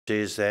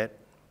says that.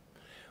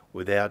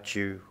 Without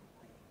you,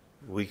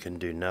 we can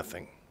do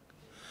nothing.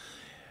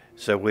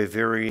 So we're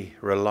very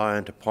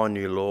reliant upon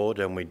you, Lord,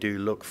 and we do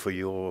look for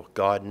your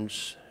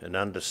guidance and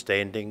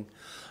understanding.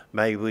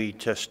 May we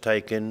just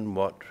take in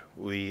what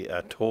we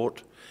are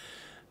taught,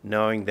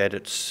 knowing that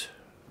it's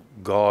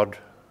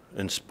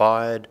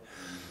God-inspired,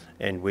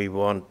 and we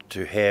want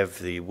to have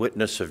the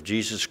witness of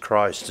Jesus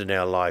Christ in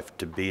our life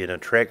to be an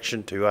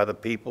attraction to other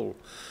people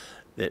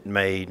that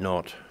may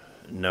not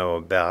know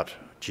about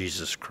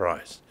Jesus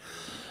Christ.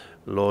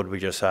 Lord, we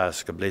just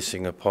ask a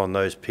blessing upon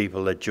those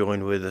people that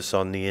join with us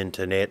on the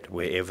internet,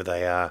 wherever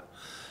they are.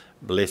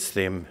 Bless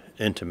them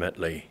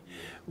intimately,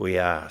 we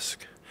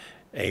ask.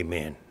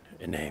 Amen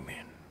and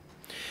amen.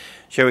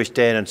 Shall we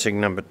stand and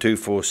sing number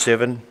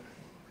 247,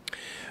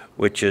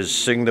 which is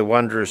Sing the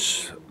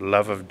Wondrous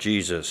Love of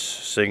Jesus,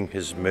 Sing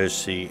His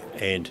Mercy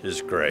and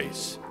His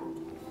Grace.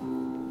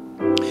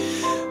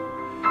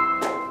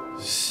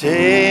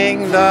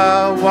 Sing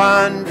the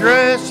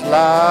wondrous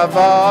love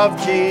of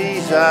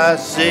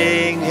Jesus,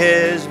 sing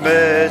His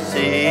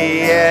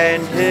mercy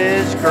and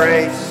His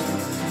grace.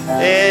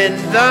 In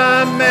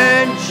the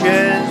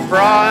mansions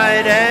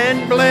bright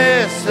and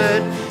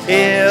blessed,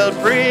 He'll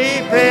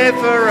prepare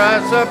for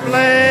us a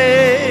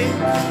place.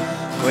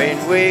 When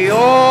we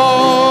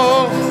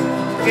all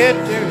get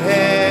to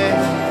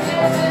heaven,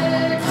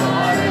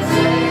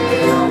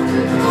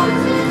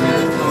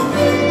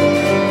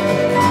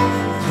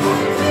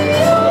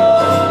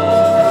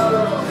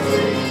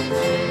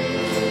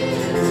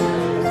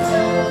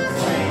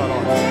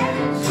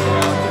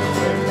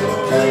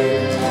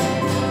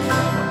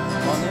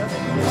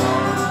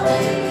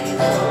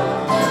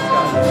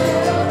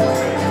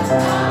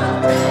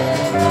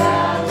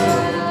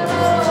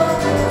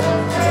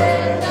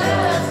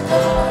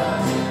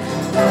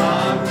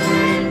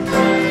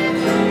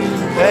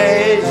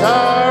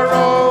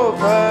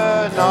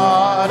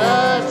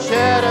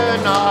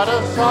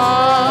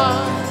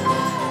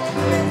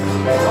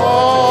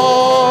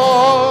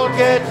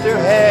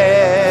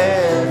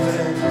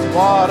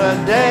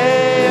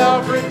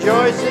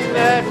 rejoicing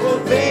that will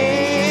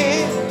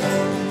be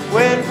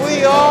when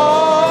we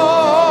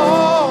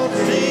all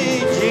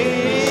see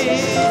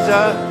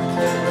Jesus,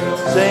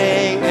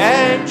 sing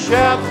and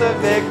shout the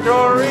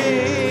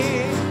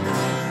victory.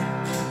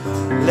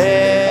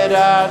 Let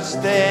us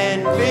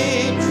then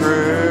be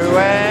true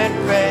and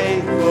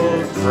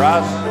faithful,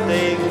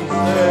 trusting,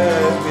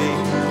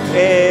 serving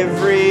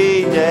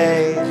every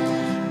day.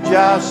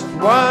 Just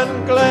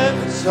one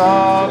glimpse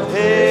of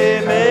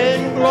Him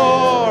in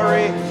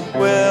glory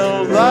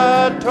will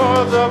the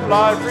toils of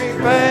life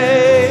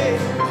repay.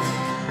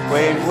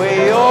 When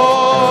we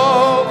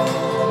all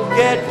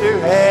get to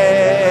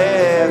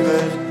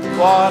heaven,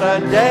 what a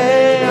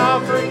day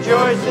of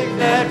rejoicing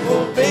that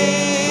will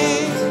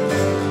be.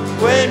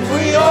 When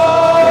we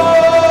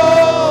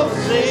all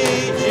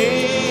see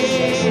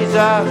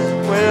Jesus,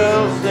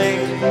 we'll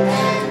sing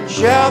and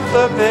shout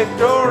the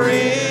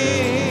victory.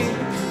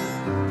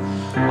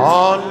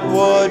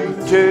 Onward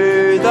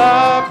to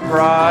the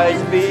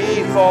prize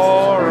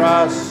before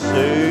us,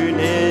 soon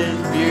His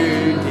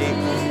beauty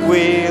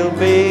we'll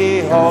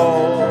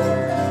behold.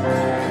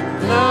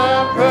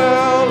 The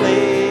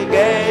pearly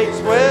gates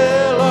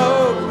will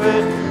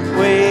open,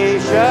 we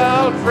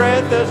shall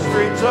tread the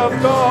streets of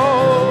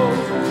gold.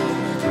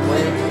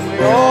 When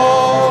we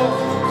all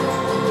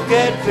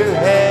get to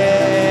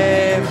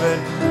heaven,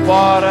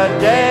 what a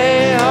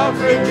day of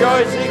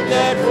rejoicing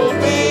that will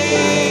be.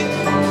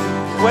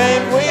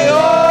 When we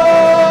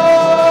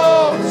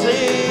all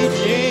see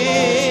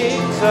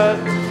Jesus,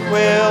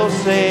 we'll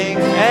sing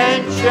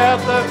and shout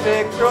the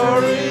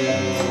victory.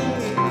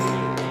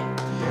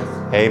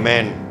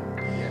 Amen.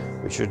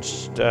 We should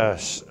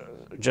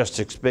just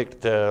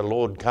expect the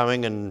Lord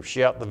coming and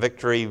shout the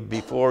victory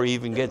before He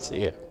even gets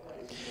here.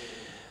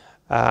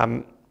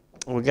 We're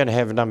going to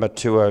have number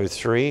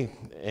 203,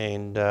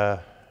 and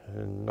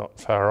not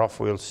far off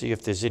we'll see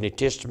if there's any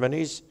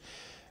testimonies,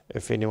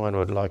 if anyone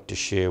would like to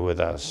share with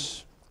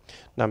us.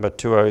 Number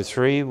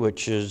 203,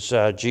 which is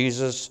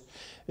Jesus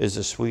is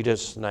the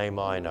sweetest name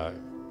I know.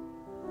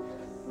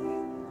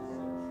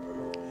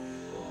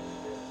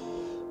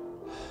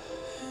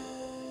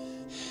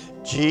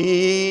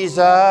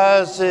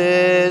 Jesus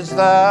is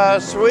the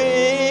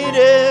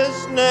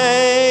sweetest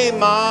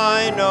name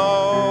I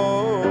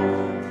know,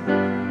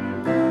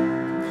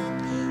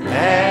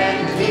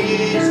 and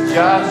He's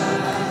just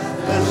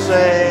the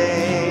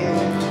same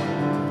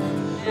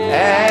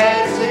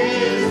as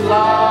His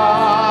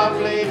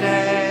lovely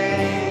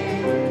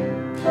name.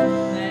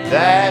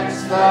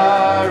 That's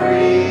the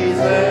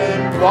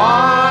reason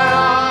why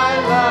I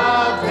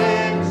love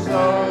Him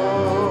so.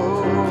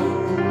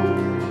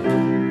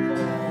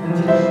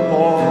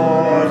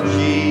 For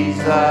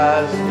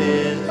Jesus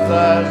is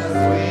the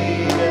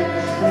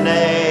sweetest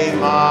name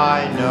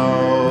I know.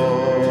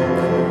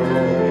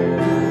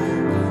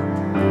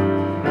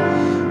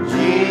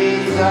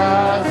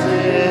 Jesus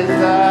is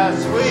the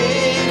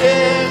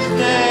sweetest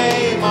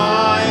name I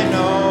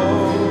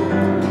know,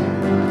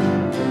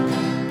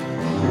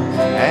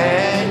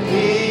 and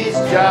He's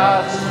just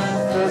just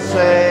the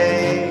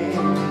same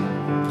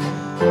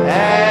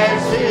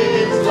as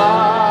his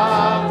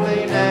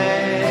lovely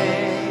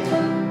name.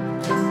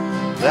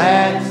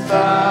 That's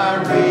the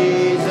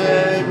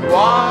reason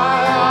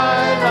why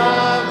I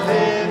love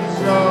him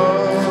so.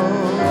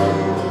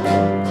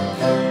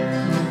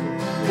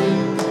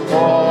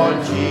 For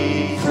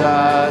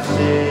Jesus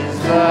is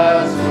the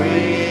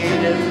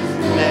sweetest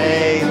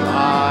name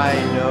I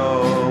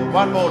know.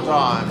 One more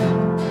time.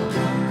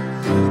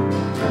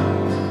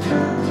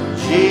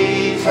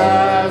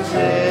 Jesus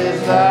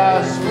is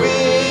the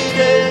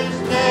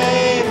sweetest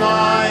name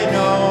I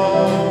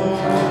know,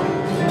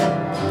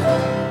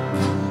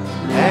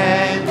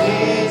 and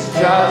he's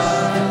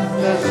just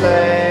the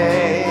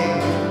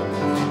same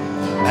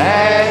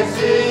as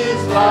his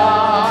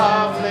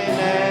lovely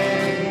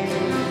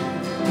name.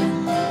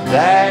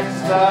 That's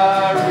the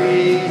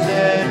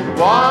reason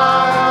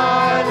why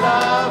I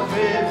love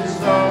him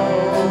so.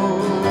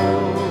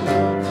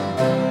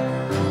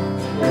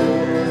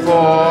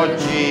 For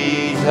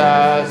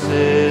Jesus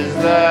is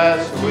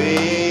the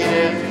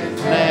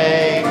sweetest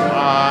name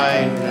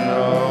I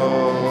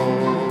know.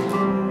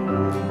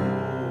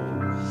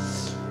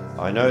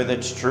 I know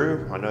that's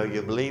true. I know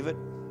you believe it.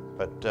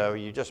 But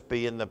you just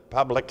be in the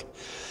public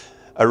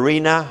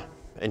arena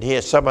and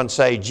hear someone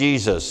say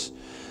Jesus.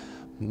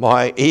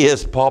 My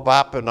ears pop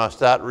up and I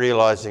start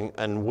realizing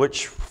in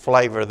which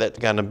flavor that's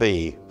going to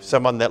be.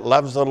 Someone that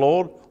loves the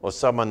Lord or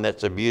someone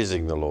that's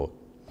abusing the Lord.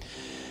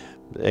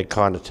 It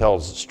kind of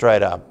tells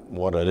straight up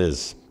what it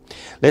is.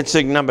 Let's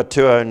sing number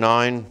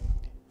 209.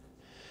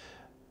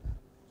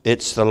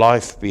 It's the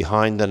life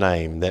behind the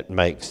name that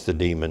makes the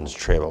demons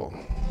tremble.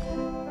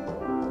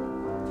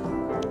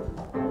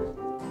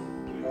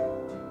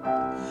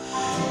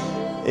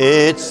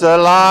 It's the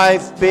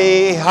life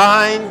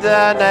behind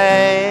the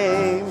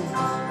name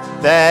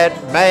that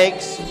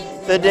makes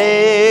the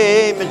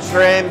demons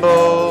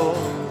tremble.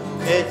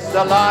 It's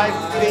the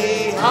life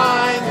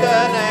behind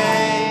the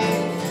name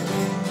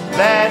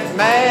that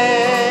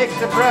makes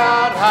the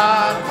proud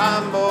heart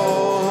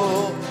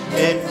humble.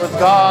 It was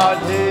God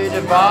who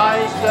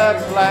devised the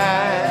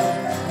plan,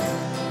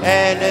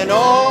 and in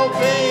all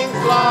things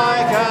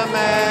like a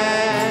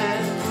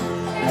man,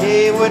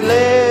 he would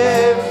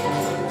live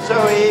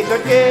so he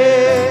could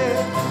give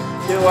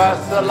to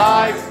us the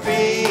life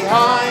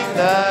behind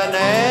the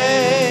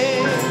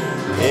name.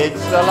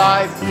 It's the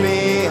life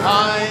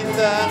behind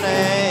the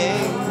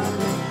name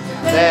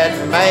that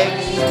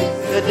makes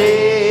the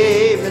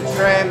demons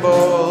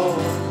tremble.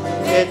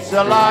 It's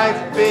the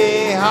life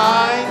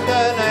behind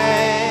the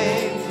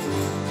name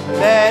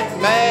that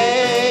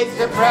makes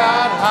the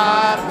proud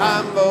heart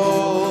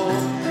humble.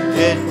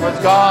 It was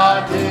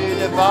God who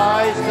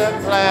devised the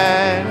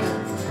plan.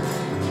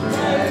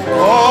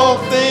 All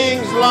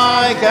things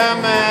like a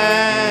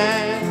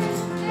man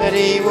that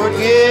he would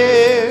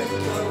give,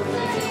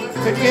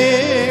 could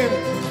give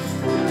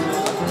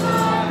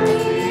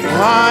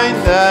behind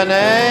the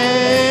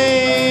name.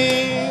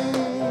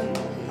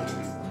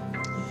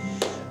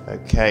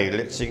 Okay,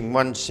 let's sing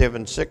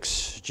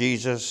 176.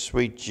 Jesus,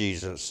 sweet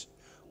Jesus,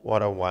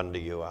 what a wonder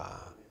you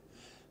are.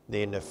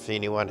 Then if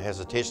anyone has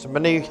a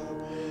testimony,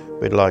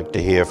 we'd like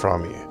to hear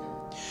from you.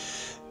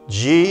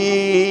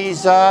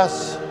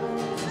 Jesus,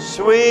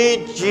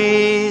 sweet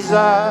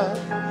Jesus,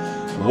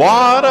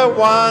 what a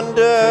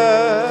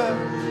wonder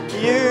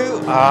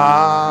you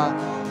are.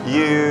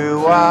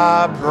 You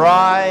are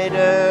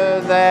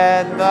brighter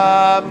than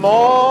the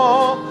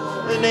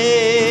morning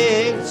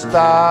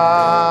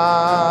star.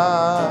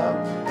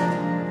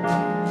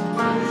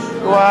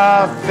 You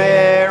are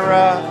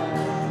fairer,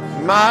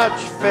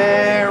 much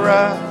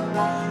fairer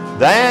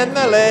than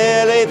the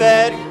lily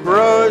that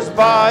grows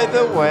by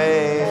the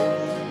way.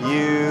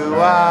 You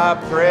are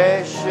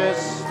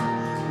precious,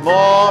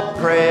 more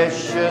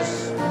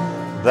precious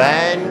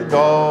than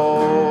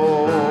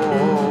gold.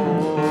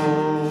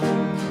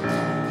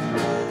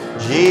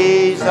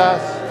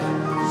 Jesus,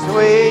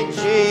 sweet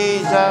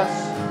Jesus,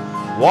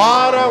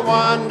 what a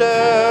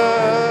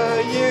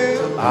wonder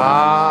you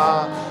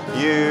are.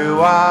 You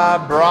are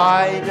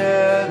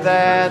brighter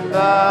than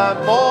the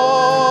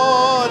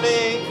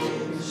morning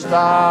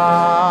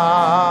star.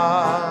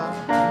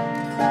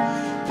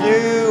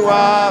 You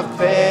are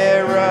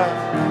fairer,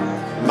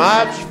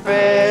 much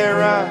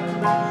fairer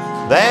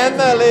than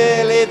the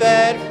lily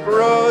that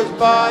grows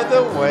by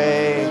the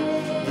way.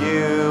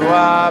 You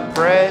are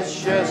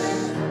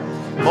precious,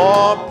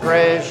 more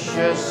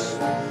precious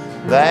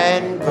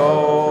than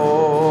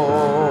gold.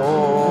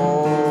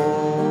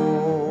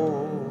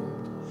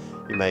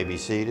 You may be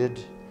seated.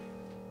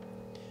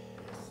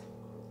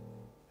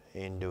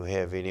 And do we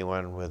have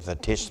anyone with a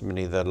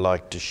testimony they'd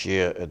like to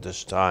share at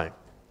this time?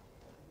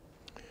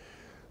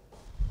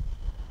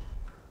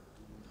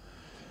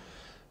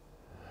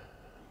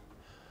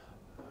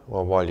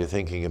 Well, while you're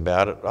thinking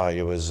about it,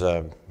 I was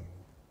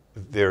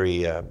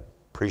very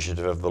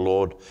appreciative of the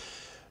Lord.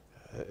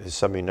 As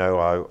some of you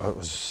know,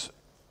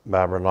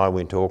 Barbara and I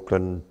went to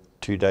Auckland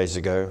 2 days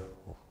ago,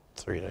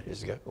 3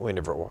 days ago,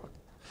 whenever it was.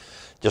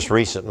 Just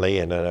recently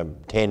in a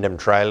tandem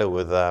trailer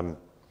with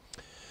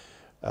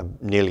a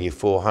nearly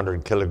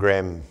 400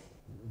 kilogram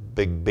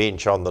big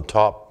bench on the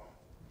top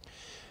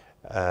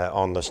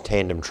on this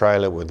tandem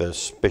trailer with a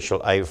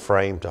special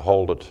A-frame to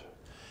hold it.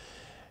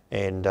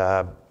 And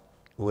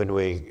when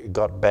we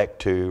got back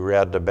to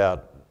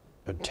roundabout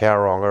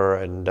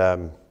Tauranga, and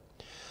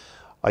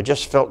I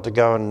just felt to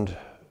go and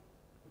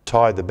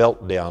tie the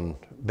belt down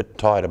a bit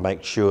tight to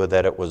make sure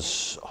that it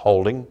was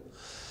holding,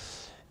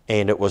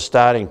 and it was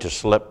starting to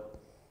slip,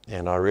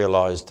 and I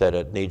realized that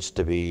it needs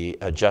to be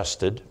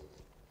adjusted.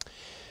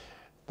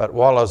 But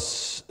while I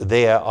was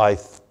there, I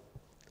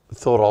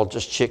thought I'll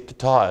just check the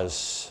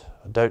tires.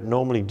 I don't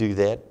normally do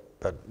that,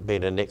 but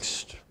being an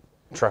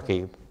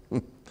ex-truckie,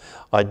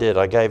 I did.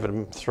 I gave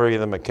them 3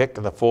 of them a kick,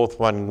 and the 4th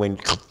one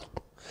went,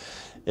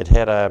 it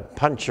had a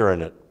puncture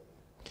in it.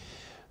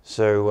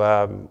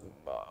 So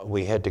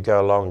we had to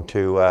go along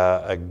to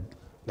a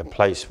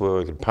place where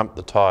we could pump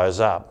the tyres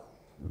up.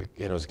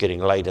 It was getting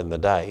late in the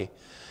day,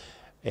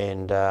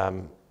 and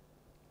then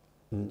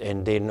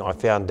I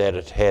found that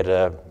it had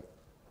a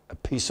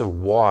piece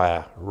of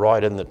wire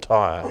right in the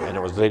tyre, and it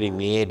was letting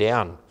the air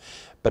down,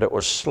 but it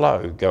was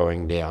slow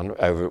going down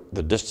over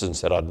the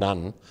distance that I'd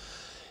done,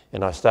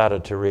 and I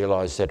started to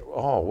realise that,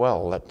 oh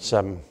well, that's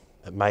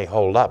it may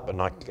hold up, and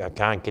I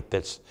can't get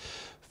this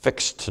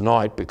fixed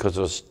tonight because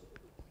it was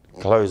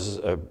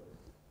closed.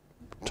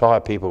 Tyre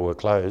people were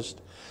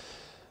closed,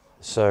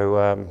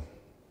 so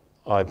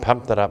I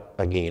pumped it up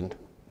again,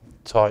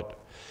 tight,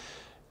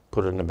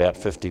 put in about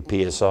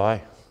 50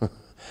 psi,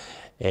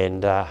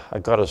 and I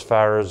got as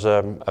far as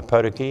a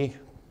Potiki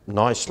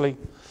nicely,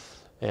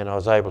 and I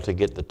was able to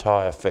get the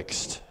tyre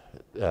fixed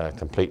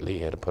completely.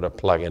 Had to put a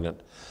plug in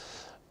it,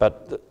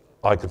 but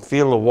I could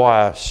feel the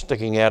wire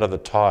sticking out of the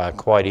tyre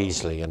quite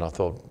easily, and I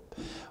thought,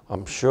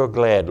 I'm sure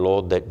glad,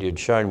 Lord, that you'd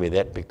shown me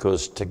that,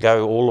 because to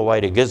go all the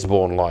way to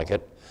Gisborne like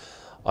it,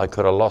 I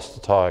could have lost the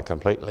tyre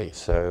completely.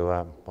 So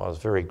I was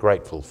very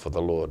grateful for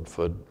the Lord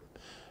for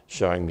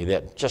showing me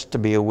that, just to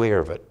be aware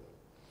of it.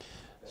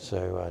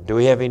 So do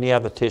we have any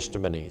other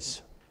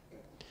testimonies?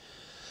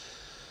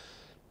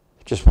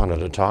 Just one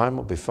at a time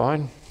will be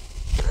fine.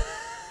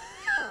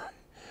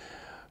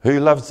 Who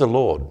loves the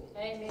Lord?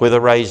 Amen. With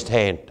a raised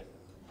hand.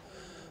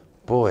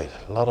 Boy,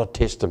 a lot of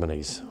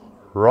testimonies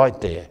right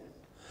there.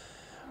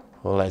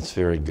 Well, that's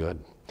very good.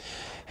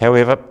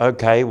 However,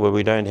 okay, well,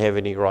 we don't have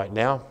any right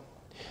now.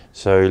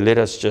 So let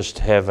us just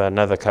have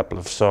another couple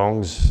of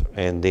songs,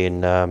 and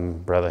then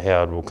Brother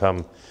Howard will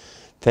come.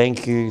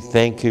 Thank you,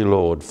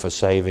 Lord, for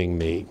saving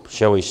me.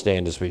 Shall we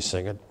stand as we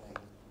sing it?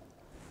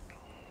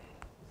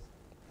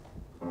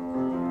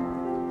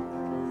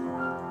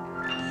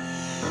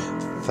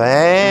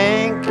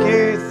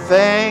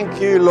 Thank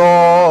you,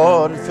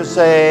 Lord, for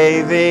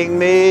saving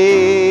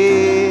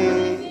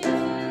me.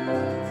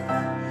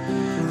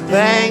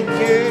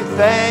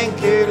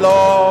 Thank you,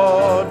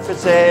 Lord, for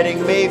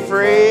setting me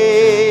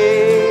free.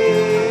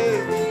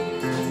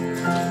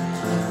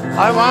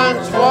 I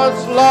once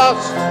was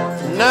lost,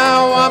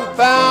 now I'm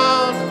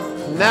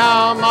found.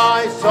 Now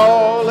my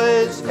soul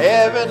is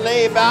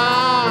heavenly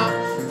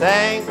bound.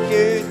 Thank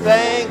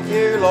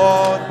you,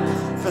 Lord,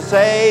 for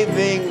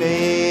saving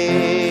me.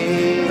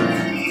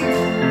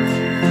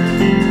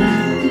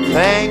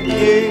 Thank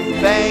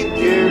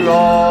you,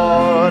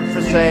 Lord,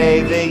 for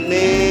saving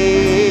me.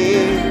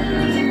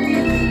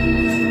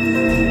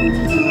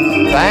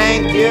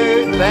 Thank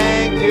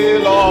you,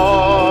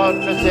 Lord,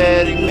 for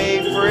setting me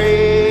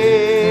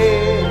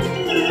free.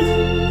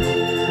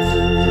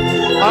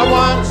 I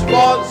once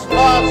was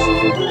lost,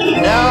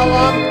 now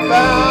I'm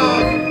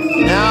found.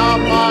 Now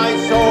my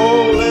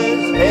soul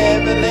is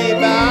heavenly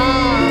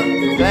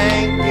bound.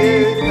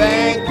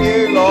 Thank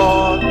you,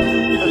 Lord,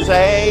 for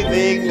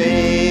saving me.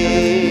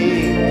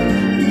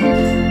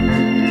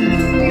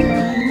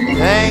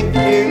 Thank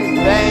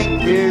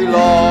you,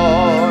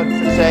 Lord,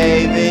 for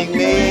saving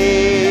me.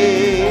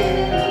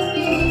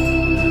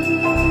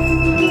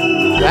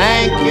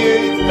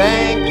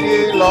 Thank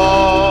you,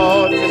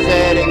 Lord, for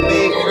setting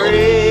me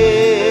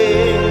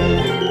free.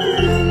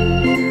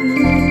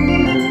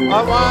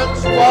 I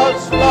once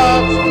was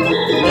lost,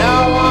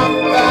 now I'm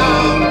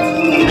found.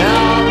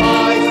 Now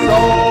my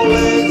soul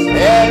is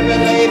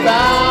heavenly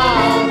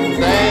bound.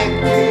 Thank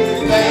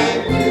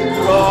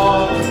you,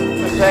 Lord,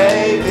 for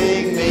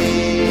saving me.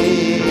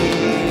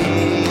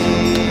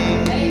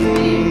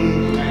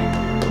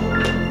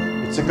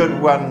 It's a good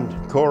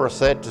one, chorus,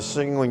 that to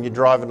sing when you're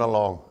driving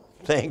along.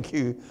 Thank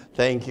you,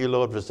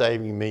 Lord, for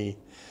saving me.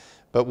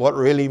 But what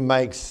really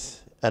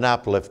makes an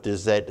uplift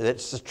is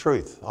that's the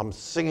truth. I'm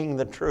singing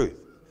the truth.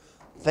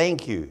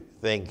 Thank you,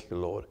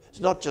 Lord. It's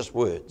not just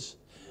words,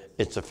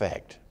 it's a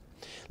fact.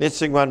 Let's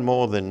sing one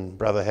more, then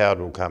Brother Howard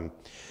will come.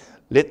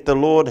 Let the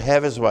Lord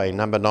have his way,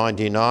 number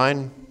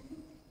 99.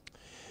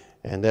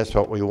 And that's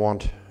what we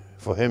want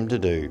for him to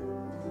do.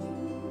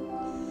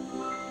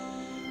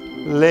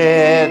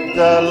 Let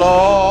the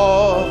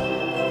Lord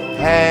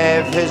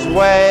have his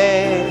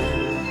way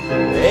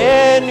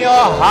in your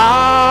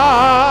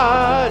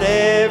heart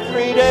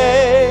every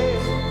day.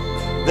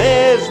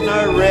 There's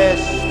no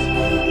rest,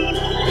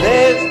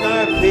 there's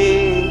no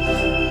peace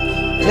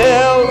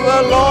till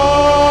the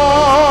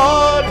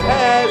Lord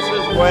has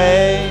his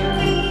way.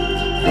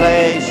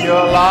 Place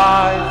your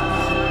life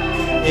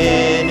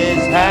in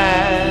his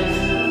hands,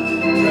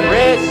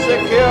 rest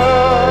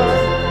secure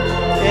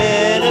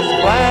in his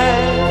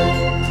plan.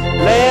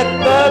 Let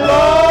the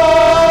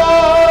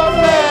Lord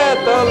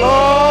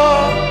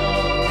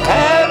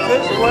have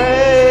his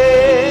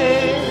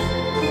way.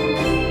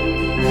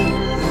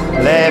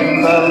 Let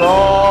the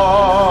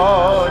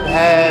Lord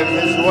have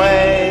his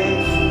way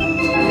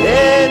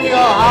in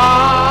your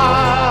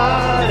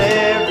heart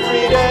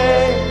every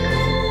day.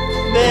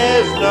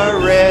 There's no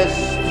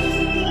rest,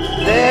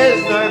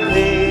 there's no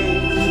peace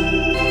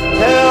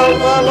till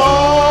the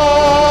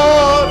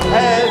Lord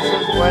has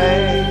his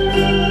way.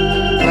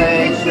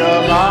 Place your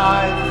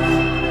life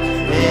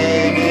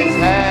in his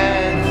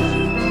hands,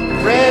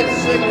 rest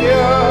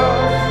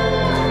secure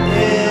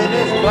in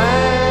his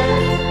plan.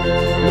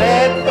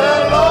 Let the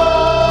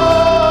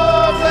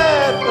Lord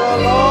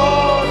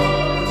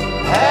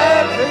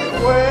have his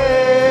way.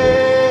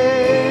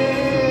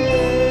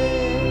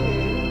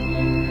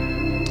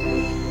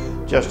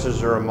 Just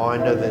as a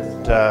reminder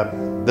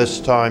that this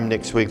time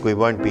next week we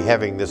won't be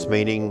having this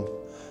meeting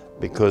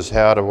because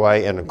Howard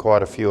away and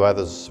quite a few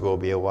others will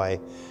be away.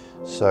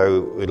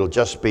 So it'll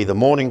just be the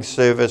morning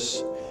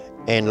service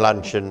and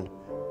luncheon,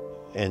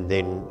 and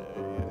then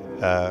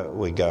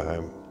we go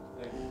home.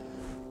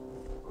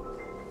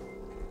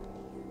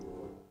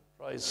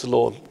 Praise the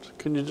Lord.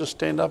 Can you just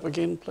stand up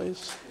again,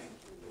 please?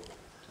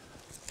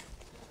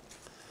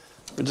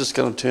 We're just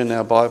going to turn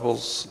our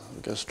Bibles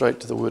and go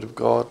straight to the Word of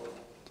God.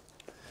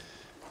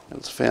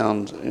 It's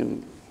found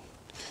in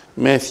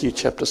Matthew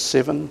chapter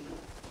 7.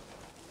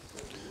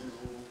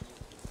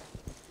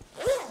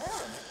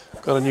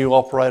 Got a new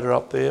operator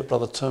up there,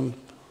 Brother Tim.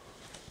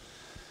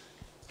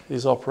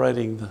 He's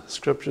operating the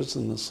scriptures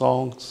and the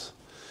songs,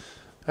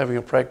 having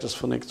a practice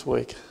for next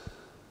week.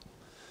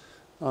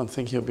 I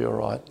think he'll be all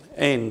right,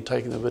 and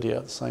taking the video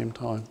at the same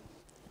time.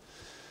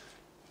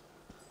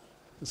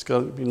 It's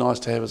going to be nice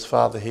to have his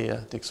father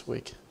here next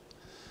week.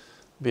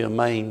 It'll be a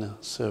main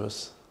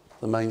service,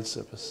 the main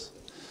service.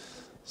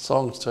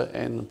 Songs to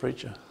and the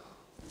preacher.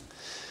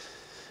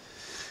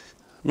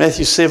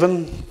 Matthew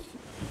 7,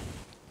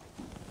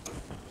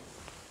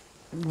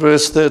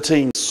 verse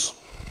 13.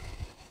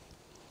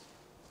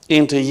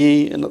 Enter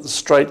ye in at the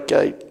strait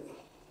gate.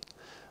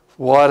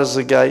 Wide is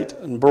the gate,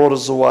 and broad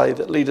is the way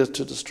that leadeth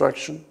to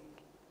destruction.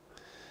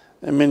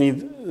 And many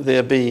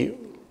there be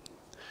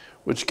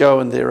which go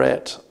in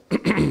thereat.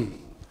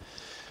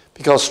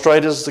 Because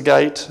strait is the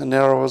gate, and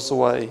narrow is the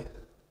way,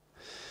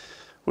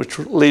 which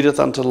leadeth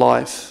unto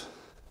life,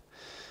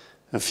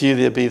 and few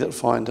there be that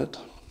find it.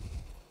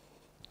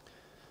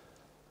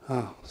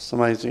 Oh, it's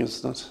amazing,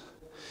 isn't it?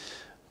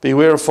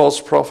 Beware of false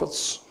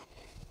prophets,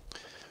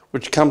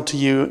 which come to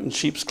you in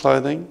sheep's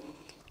clothing,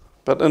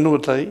 but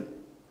inwardly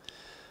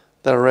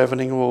they are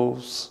ravening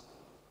wolves.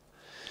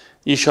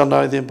 Ye shall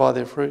know them by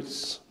their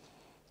fruits.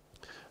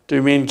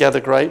 Do men gather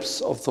grapes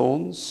of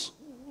thorns,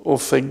 or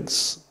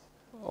figs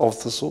of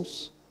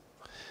thistles?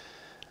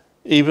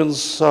 Even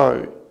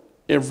so,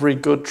 every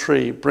good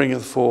tree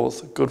bringeth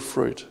forth good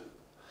fruit,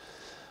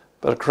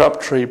 but a corrupt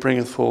tree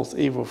bringeth forth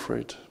evil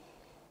fruit.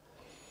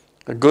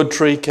 A good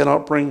tree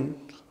cannot bring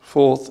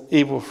forth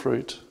evil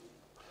fruit,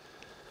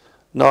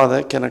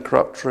 neither can a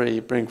corrupt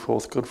tree bring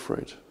forth good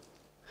fruit.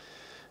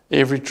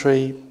 Every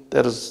tree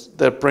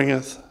that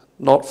bringeth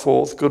not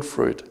forth good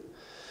fruit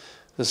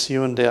is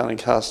hewn down and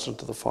cast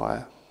into the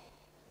fire.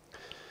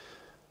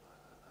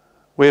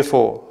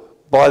 Wherefore,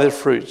 by their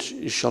fruits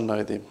you shall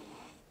know them.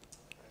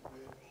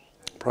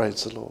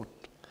 Praise the Lord.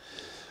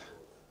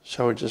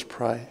 Shall we just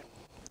pray?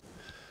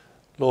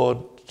 Lord,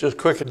 just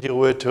quicken your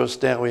word to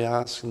us now, we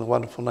ask, in the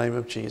wonderful name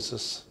of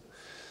Jesus.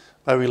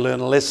 May we learn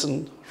a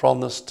lesson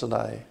from this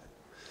today.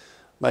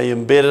 May you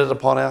embed it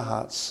upon our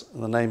hearts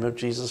in the name of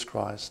Jesus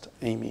Christ.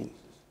 Amen.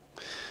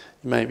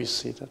 You may be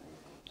seated.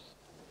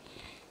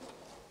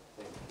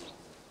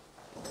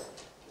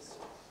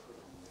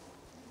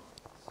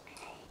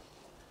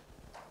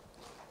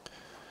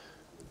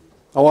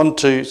 I want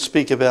to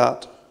speak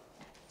about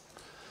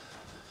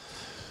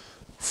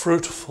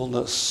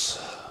fruitfulness.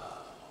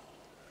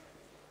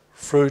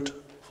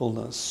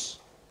 Fruitfulness.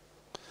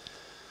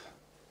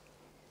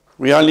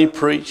 We only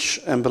preach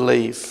and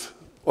believe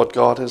what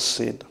God has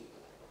said.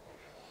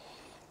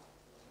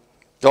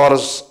 God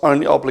is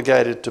only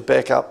obligated to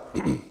back up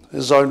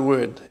his own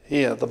word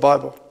here, the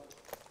Bible.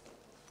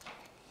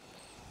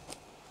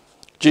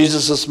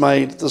 Jesus has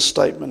made this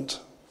statement,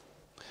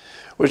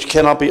 which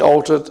cannot be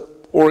altered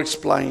or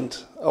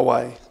explained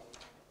away.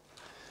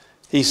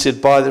 He said,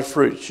 by their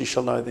fruits you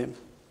shall know them.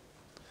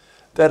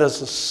 That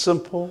is a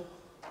simple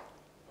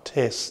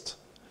test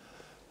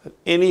that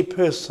any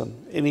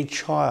person, any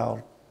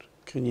child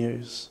can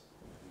use.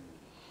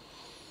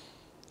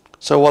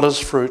 So what is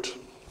fruit?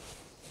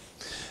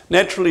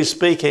 Naturally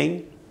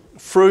speaking,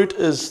 fruit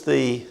is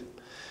the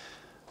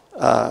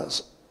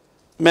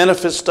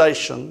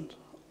manifestation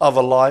of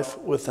a life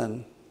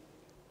within.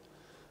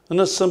 Isn't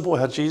it simple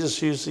how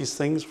Jesus used these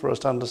things for us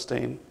to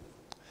understand?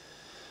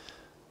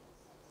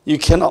 You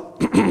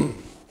cannot,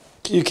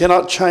 you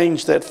cannot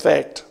change that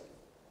fact.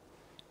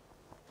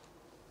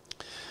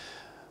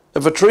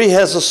 If a tree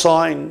has a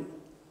sign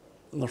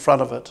in the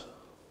front of it,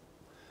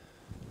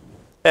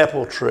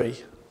 apple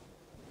tree,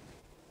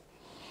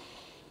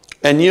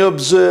 and you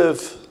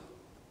observe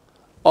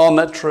on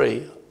that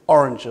tree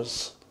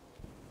oranges,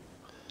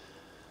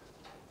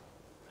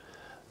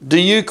 do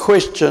you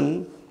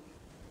question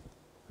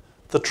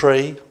the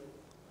tree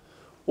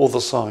or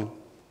the sign?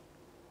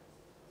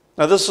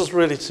 Now this is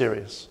really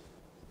serious.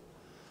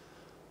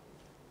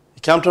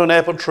 You come to an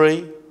apple tree,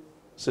 it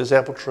says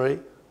apple tree,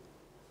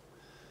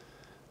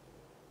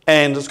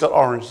 and it's got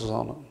oranges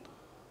on it.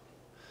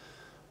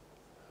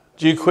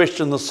 Do you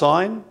question the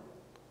sign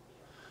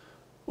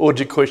or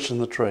do you question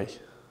the tree?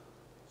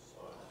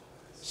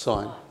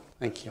 Sign.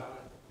 Thank you.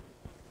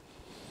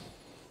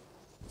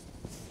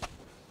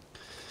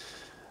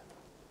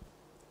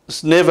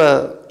 This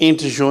never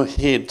enters your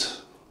head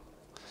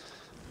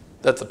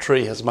that the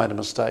tree has made a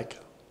mistake.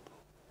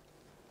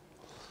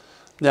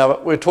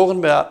 Now, we're talking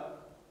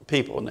about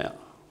people now.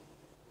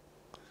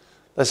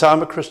 They say,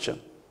 I'm a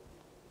Christian.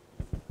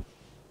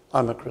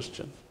 I'm a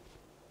Christian.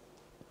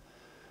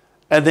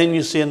 And then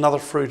you see another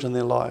fruit in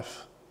their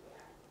life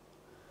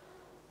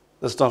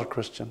that's not a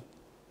Christian.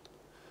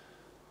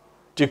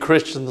 Do you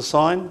question the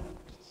sign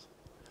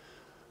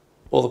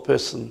or the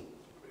person?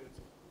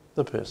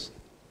 The person.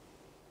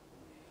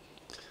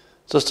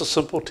 Just a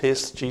simple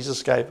test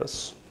Jesus gave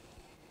us.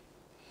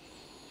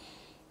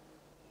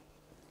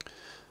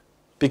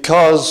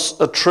 Because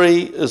a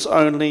tree is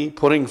only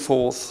putting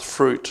forth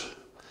fruit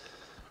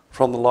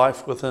from the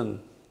life within.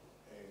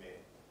 Amen.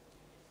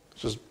 It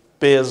just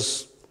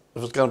bears,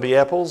 if it's going to be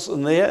apples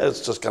in there,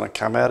 it's just going to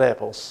come out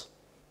apples.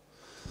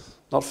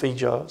 Not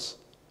Feijoas.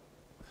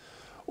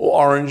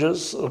 Or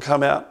oranges, it'll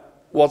come out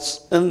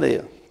what's in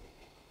there.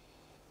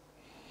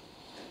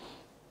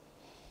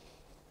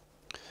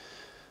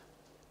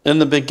 In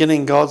the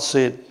beginning, God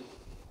said,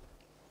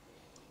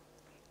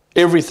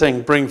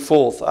 everything bring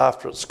forth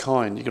after its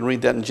kind. You can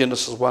read that in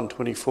Genesis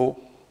 1:24.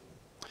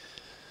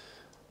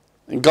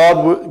 And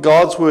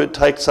God's word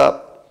takes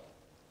up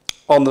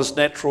on this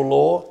natural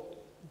law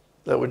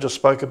that we just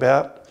spoke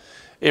about.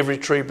 Every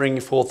tree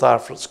bringing forth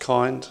after its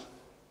kind.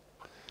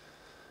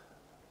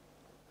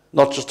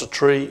 Not just a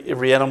tree,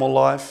 every animal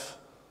life.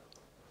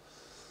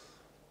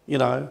 You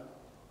know,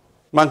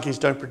 monkeys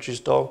don't produce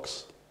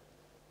dogs.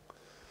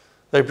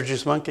 They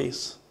produce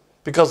monkeys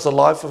because the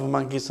life of a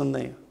monkey is in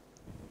there.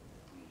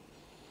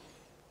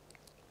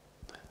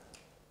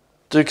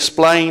 To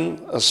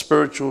explain a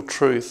spiritual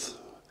truth,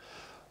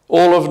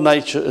 all of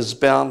nature is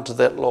bound to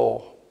that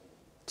law.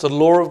 It's a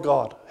law of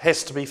God,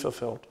 has to be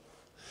fulfilled.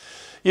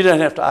 You don't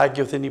have to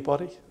argue with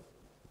anybody.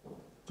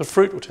 The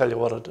fruit will tell you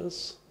what it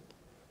is.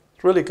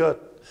 It's really good.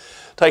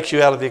 Takes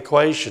you out of the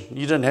equation.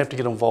 You don't have to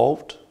get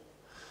involved.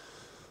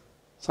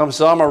 Someone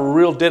says, I'm a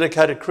real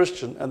dedicated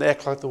Christian, and they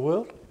act like the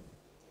world.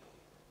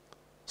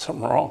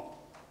 Something wrong.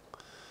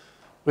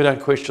 We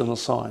don't question the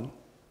sign.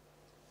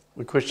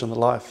 We question the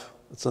life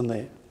that's in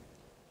there.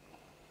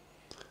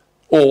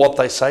 Or what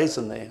they say is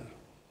in there.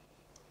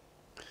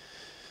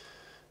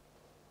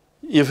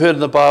 You've heard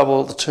in the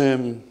Bible the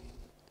term,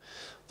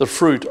 the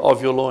fruit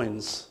of your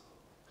loins.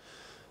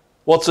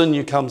 What's in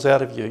you comes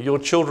out of you. Your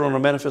children are a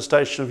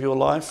manifestation of your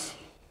life,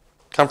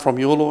 come from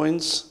your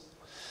loins.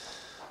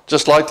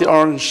 Just like the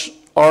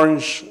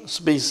orange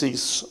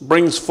species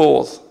brings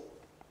forth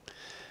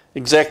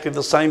exactly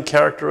the same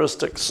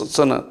characteristics that's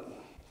in it.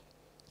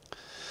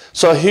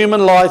 So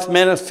human life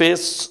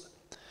manifests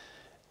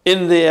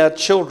in their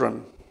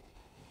children.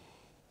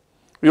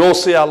 We all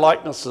see our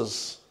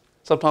likenesses.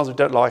 Sometimes we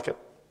don't like it.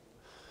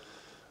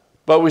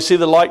 But we see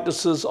the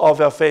likenesses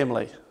of our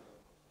family.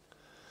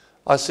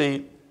 I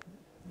see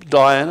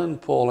Diane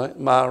and Pauline,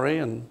 Mari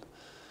and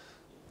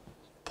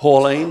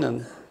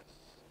Pauline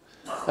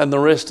and the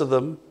rest of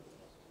them.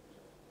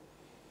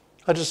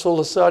 I just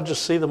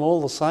see them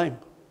all the same.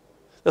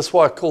 That's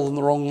why I call them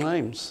the wrong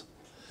names.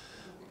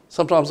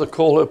 Sometimes I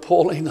call her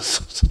Pauline or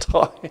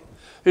Diane.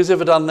 Who's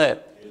ever done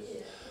that?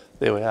 Yes.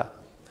 There we are.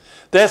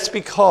 That's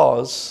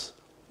because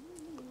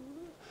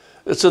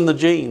it's in the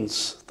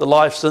genes. The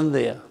life's in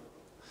there.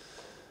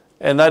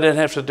 And they don't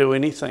have to do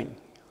anything.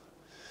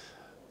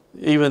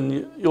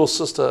 Even your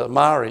sister,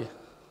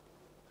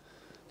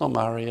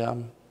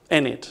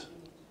 Annette.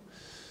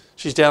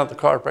 She's down at the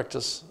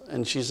chiropractor's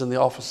and she's in the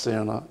office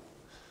there. And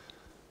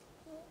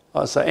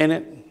I say,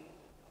 Annette?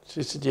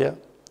 She said, yeah.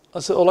 I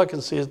said, all I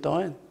can see is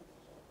Diane.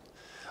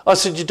 I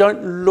said, you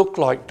don't look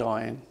like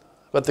Diane,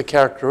 but the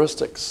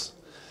characteristics,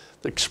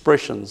 the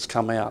expressions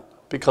come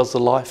out because the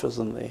life is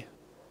in there.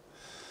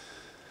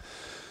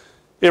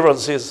 Everyone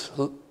says,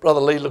 Brother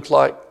Lee looks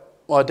like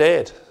my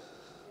dad.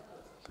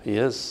 He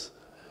is.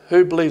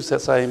 Who believes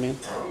that's amen?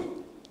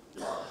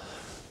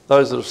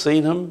 Those that have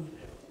seen him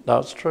know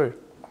it's true.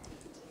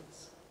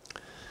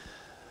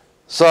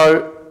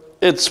 So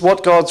it's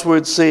what God's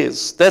word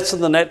says. That's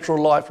in the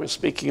natural life we're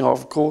speaking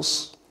of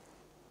course.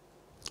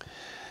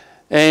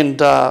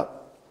 And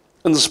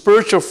in the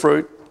spiritual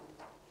fruit,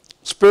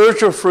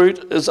 Spiritual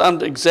fruit is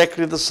under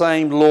exactly the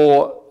same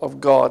law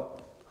of God.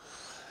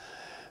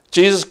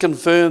 Jesus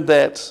confirmed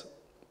that,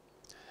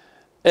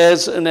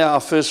 as in our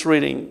first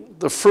reading,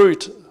 the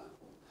fruit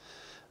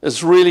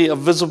is really a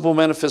visible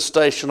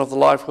manifestation of the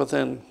life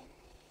within.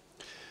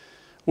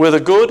 Whether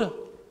good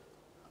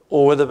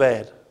or whether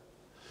bad,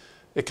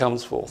 it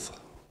comes forth.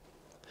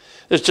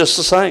 It's just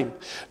the same.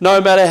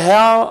 No matter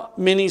how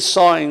many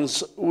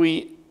signs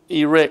we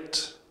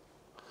erect,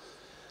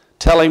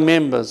 telling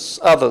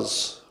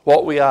others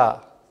what we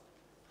are.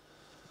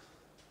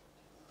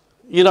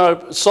 You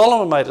know,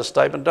 Solomon made a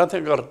statement, don't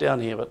think I got it down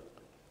here, but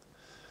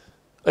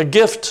a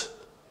gift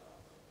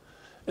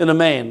in a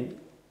man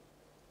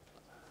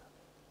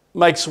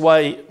makes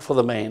way for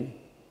the man.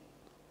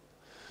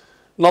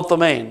 Not the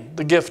man,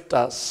 the gift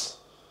does.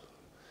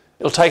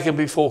 It'll take him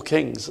before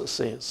kings, it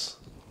says.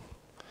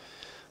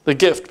 The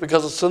gift,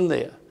 because it's in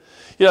there.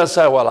 You don't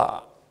say,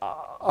 well,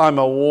 I'm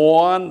a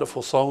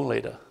wonderful song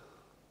leader,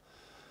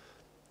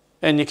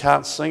 and you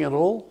can't sing at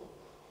all.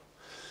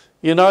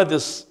 You know,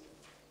 there's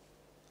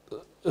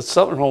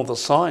something wrong with the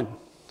sign.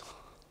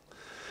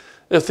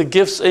 If the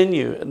gift's in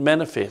you, it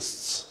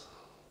manifests.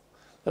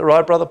 Is that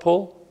right, Brother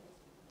Paul?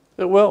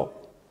 It will.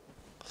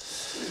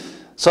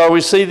 So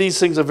we see these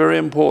things are very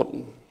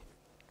important.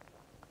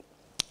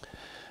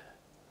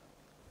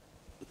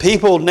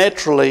 People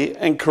naturally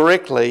and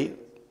correctly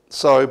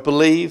so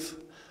believe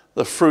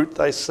the fruit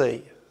they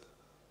see.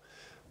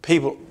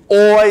 People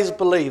always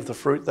believe the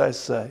fruit they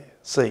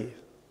see.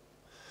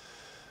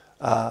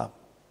 A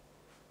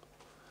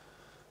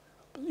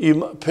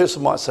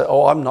person might say,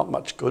 oh, I'm not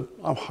much good.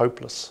 I'm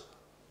hopeless.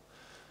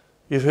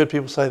 You've heard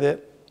people say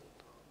that?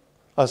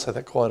 I say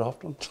that quite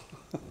often.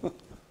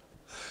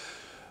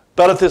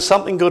 But if there's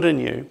something good in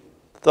you,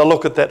 they'll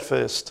look at that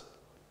first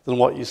than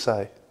what you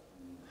say.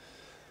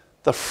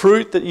 The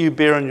fruit that you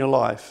bear in your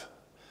life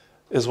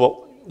is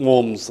what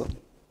warms them,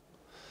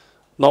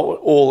 not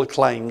all the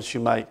claims you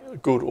make,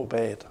 good or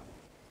bad.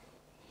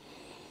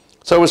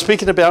 So we're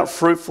speaking about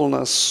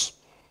fruitfulness.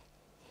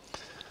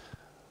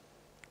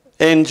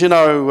 And, you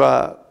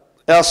know,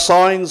 our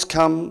signs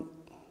come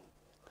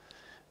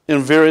in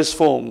various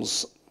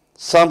forms.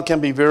 Some can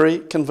be very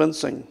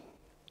convincing.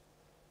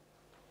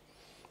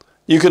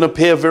 You can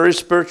appear very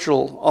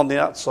spiritual on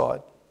the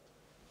outside.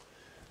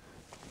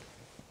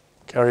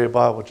 Carry your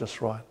Bible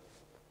just right.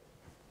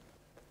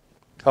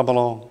 Come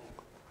along.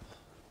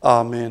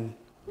 Amen.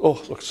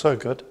 Oh, looks so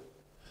good.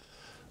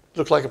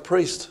 Look like a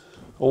priest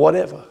or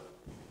whatever.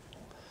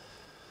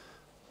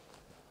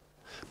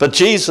 But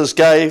Jesus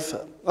gave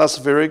us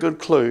a very good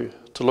clue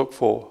to look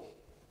for.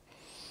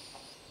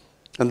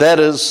 And that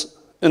is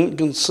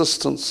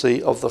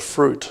inconsistency of the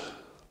fruit.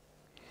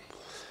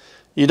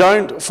 You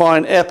don't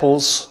find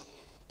apples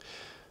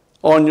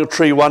on your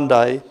tree one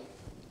day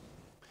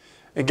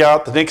and go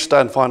out the next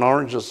day and find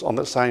oranges on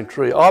that same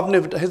tree.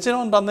 Has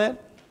anyone done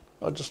that?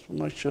 I just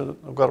make sure that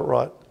I've got it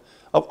right.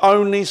 I've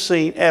only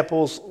seen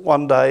apples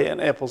one day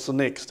and apples the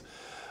next.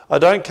 I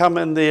don't come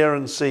in there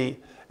and see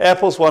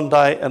apples one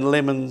day and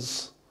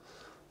lemons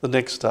the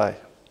next day.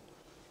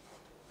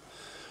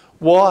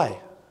 Why?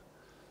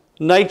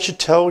 Nature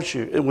tells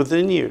you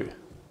within you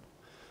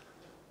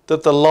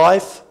that the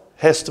life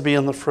has to be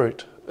in the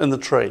fruit, in the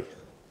tree.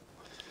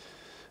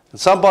 And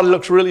somebody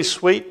looks really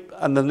sweet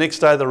and the next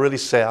day they're really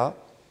sour.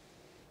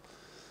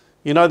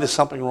 You know there's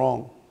something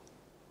wrong.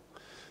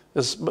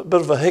 There's a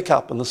bit of a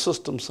hiccup in the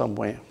system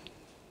somewhere.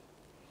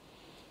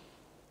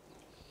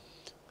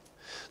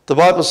 The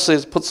Bible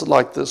puts it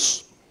like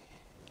this.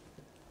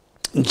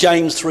 In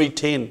James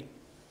 3:10.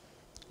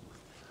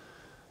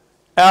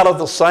 Out of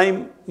the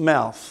same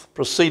mouth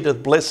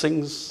proceeded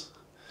blessings.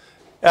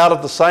 Out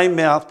of the same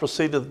mouth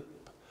proceeded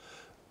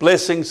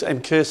blessings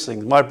and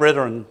cursings. My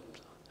brethren,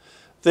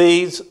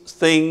 these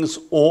things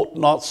ought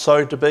not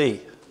so to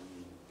be.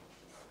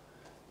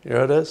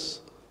 Here it is.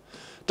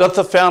 Doth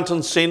the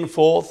fountain send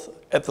forth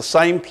at the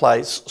same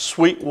place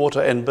sweet water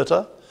and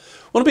bitter?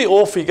 Wouldn't it be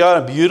awful if you go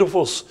to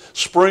beautiful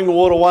spring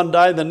water one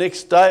day, the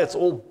next day it's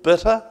all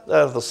bitter out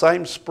of the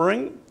same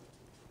spring?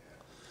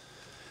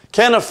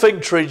 Can a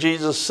fig tree,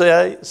 Jesus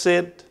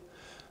said,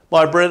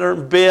 my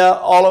brethren, bear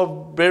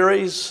olive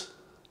berries?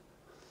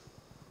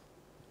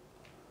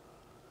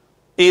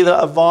 Either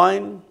a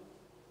vine,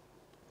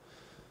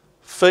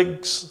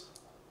 figs,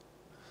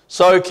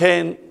 so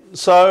can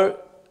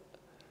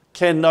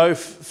no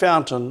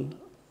fountain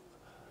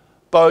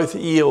both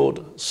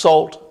yield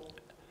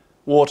salt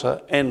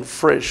water and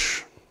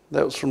fresh.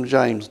 That was from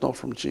James, not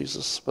from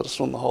Jesus, but it's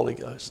from the Holy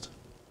Ghost.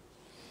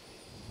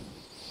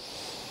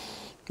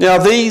 Now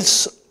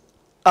these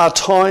are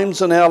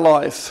times in our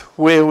life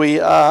where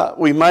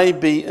we may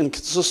be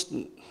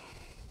inconsistent.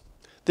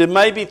 There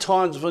may be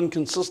times of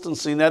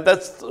inconsistency. Now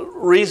that's the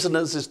reason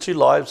is there's two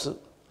lives.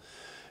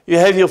 You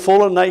have your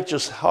fallen nature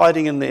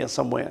hiding in there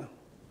somewhere.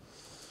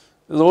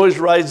 It always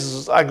raises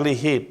its ugly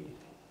head.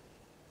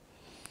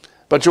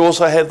 But you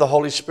also have the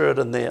Holy Spirit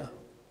in there.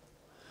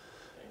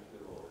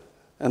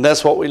 And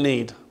that's what we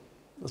need.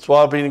 That's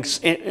why I've been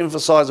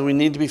emphasizing we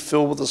need to be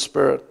filled with the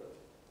Spirit.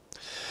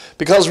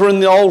 Because we're in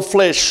the old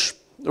flesh,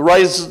 it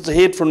raises its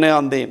head from now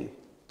and then.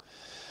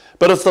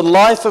 But if the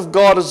life of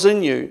God is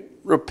in you,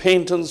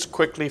 repentance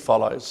quickly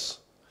follows.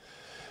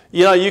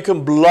 You know, you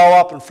can blow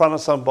up in front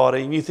of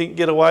somebody and you think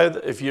get away with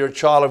it. If you're a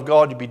child of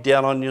God, you'd be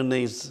down on your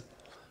knees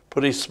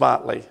pretty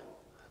smartly.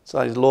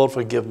 Say, Lord,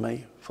 forgive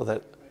me for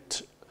that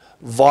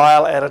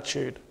vile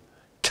attitude.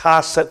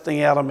 Cast that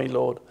thing out of me,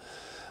 Lord.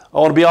 I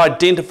want to be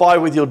identified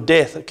with your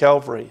death at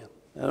Calvary.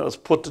 And it was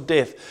put to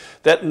death.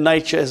 That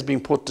nature has been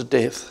put to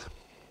death.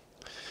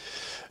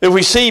 If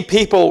we see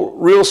people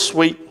real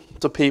sweet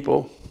to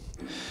people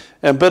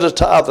and bitter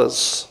to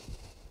others,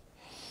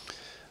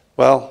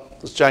 well,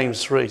 as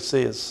James 3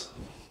 says.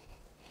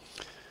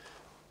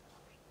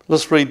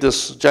 Let's read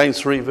this, James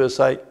 3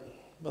 verse 8,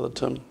 Brother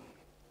Tim.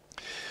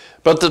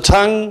 But the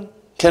tongue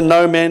can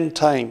no man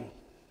tame.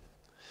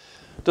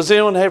 Does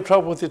anyone have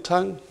trouble with your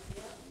tongue?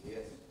 Yes.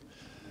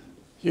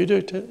 You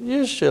do too?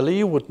 Yes, Shirley,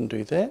 you wouldn't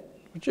do that,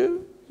 would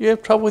you? You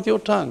have trouble with your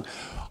tongue.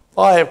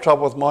 I have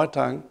trouble with my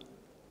tongue.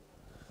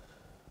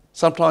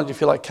 Sometimes you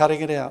feel like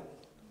cutting it out.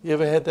 You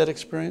ever had that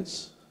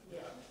experience? Yeah.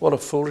 What a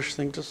foolish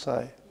thing to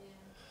say. Yeah.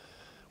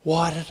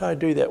 Why did I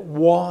do that?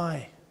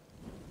 Why?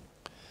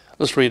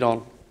 Let's read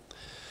on.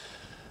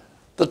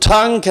 The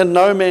tongue can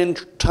no man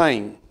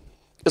tame.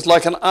 It's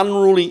like an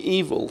unruly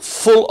evil,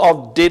 full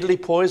of deadly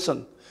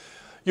poison.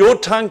 Your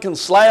tongue can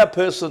slay a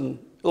person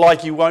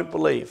like you won't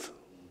believe.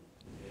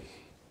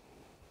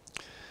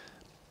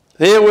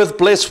 Therewith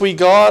bless we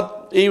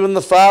God, even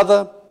the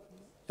Father,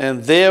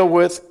 and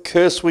therewith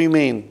curse we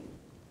men.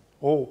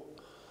 Oh,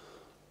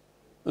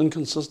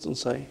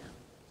 inconsistency.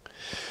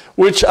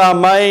 Which are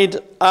made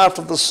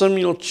after the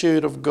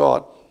similitude of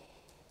God.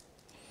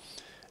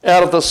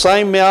 Out of the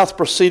same mouth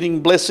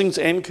proceeding blessings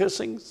and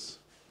cursings.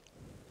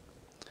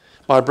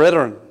 My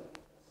brethren,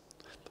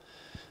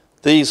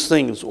 these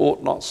things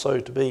ought not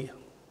so to be.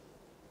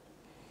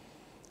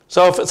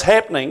 So if it's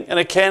happening, and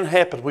it can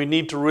happen, we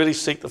need to really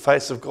seek the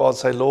face of God and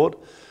say, Lord,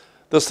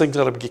 this thing's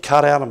got to be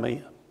cut out of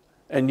me,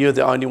 and you're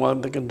the only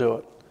one that can do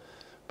it.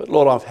 But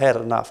Lord, I've had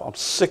enough. I'm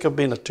sick of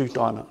being a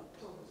two-timer.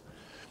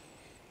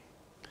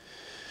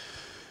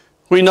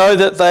 We know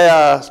that they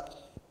are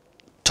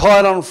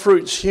tied on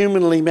fruits,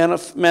 humanly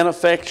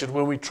manufactured.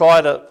 When we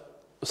try to,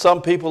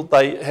 some people,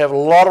 they have a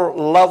lot of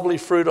lovely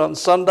fruit on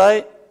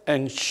Sunday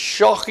and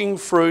shocking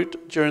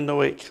fruit during the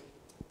week.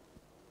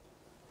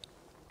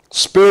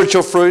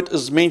 Spiritual fruit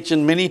is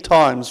mentioned many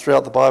times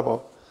throughout the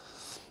Bible.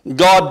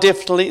 God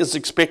definitely is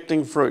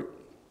expecting fruit.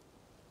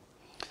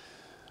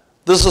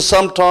 This is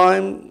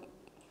something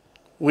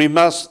we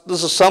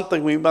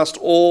must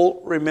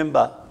all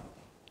remember.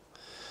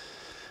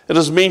 It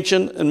is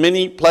mentioned in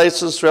many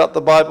places throughout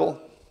the Bible.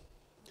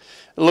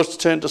 And let's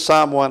turn to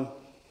Psalm 1,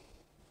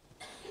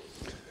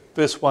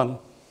 verse 1.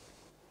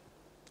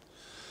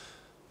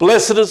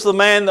 Blessed is the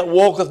man that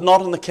walketh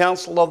not in the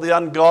counsel of the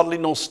ungodly,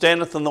 nor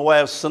standeth in the way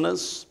of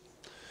sinners,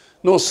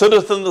 nor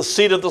sitteth in the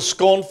seat of the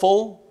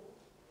scornful,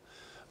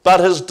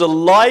 but his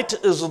delight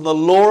is in the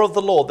law of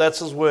the Lord. That's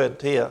his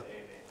word here.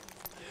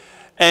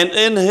 And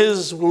in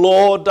his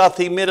law doth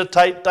he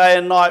meditate day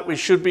and night. We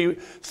should be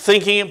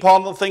thinking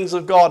upon the things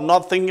of God,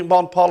 not thinking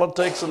upon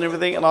politics and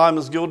everything, and I'm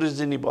as guilty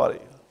as anybody.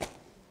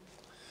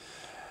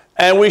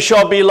 And we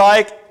shall be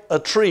like a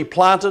tree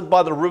planted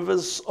by the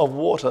rivers of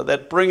water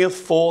that bringeth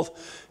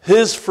forth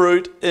his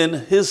fruit in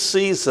his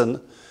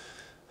season.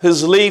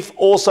 His leaf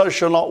also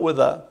shall not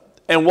wither,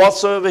 and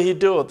whatsoever he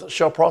doeth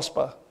shall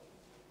prosper.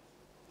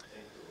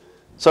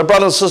 So,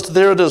 brother and sister,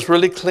 there it is,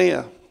 really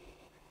clear.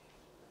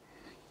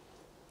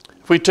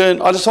 If we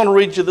turn, I just want to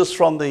read you this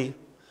from the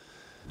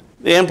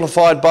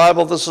Amplified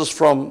Bible. This is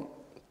from,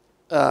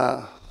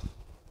 I've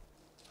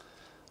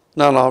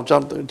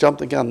jumped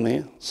the gun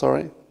there,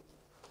 sorry.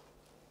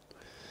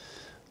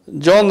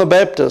 John the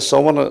Baptist, I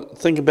want to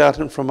think about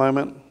him for a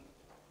moment.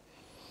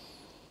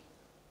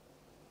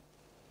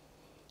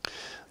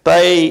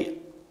 They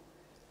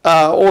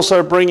are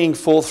also bringing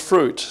forth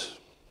fruit.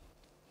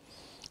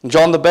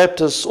 John the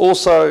Baptist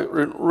also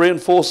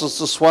reinforces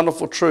this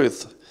wonderful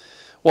truth.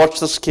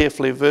 Watch this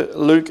carefully,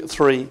 Luke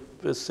 3,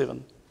 verse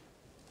 7.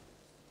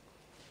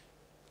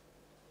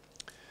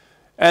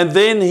 And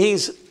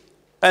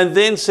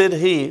then said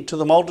he to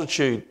the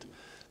multitude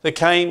that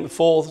came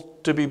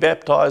forth to be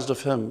baptized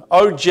of him,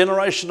 O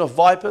generation of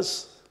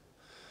vipers.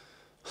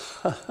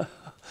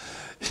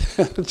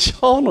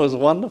 John was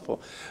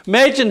wonderful.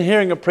 Imagine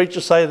hearing a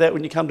preacher say that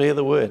when you come to hear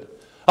the word.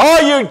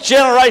 Oh, you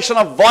generation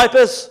of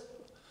vipers.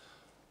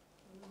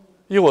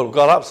 You would have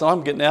got up and said,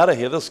 I'm getting out of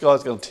here. This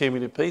guy's going to tear me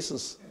to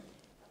pieces.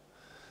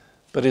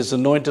 But he's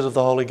anointed of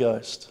the Holy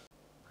Ghost.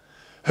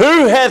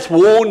 Who hath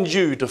warned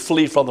you to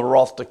flee from the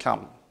wrath to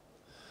come?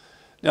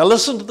 Now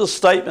listen to the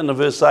statement of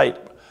verse 8.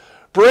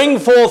 Bring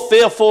forth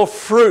therefore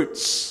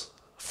fruits.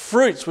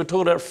 Fruits, we're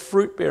talking about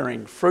fruit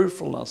bearing,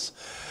 fruitfulness.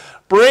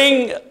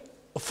 Bring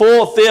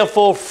forth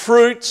therefore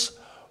fruits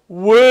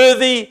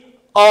worthy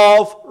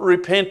of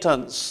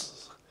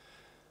repentance.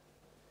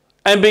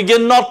 And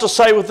begin not to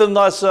say within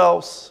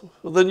yourselves,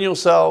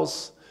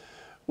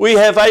 we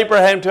have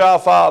Abraham to our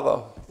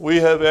father. We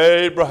have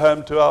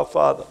Abraham to our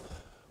father.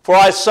 For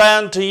I say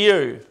unto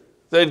you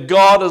that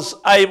God is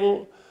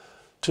able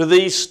to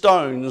these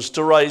stones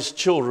to raise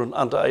children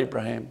unto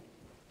Abraham.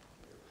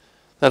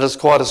 That is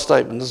quite a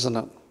statement, isn't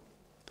it?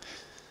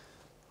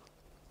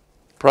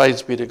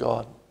 Praise be to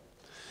God.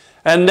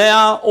 And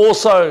now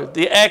also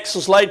the axe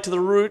is laid to the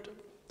root,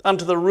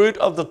 unto the root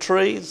of the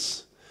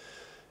trees.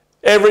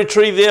 Every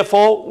tree,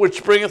 therefore,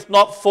 which bringeth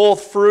not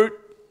forth fruit,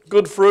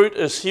 good fruit,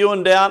 is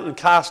hewn down and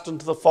cast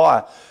into the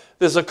fire.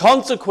 There's a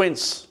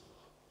consequence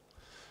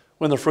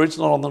when the fruit's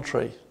not on the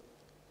tree.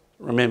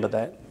 Remember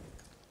that.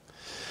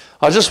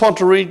 I just want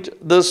to read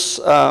this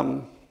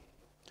to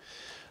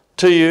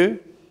you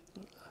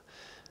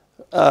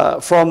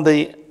from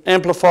the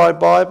Amplified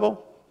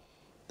Bible,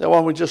 that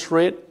one we just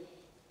read.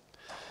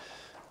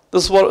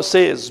 This is what it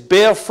says: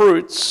 bear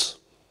fruits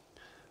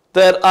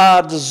that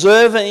are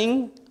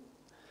deserving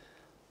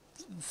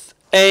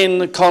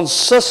and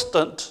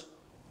consistent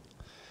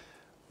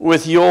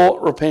with your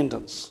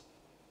repentance.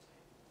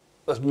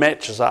 It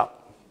matches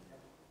up.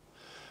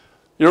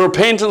 Your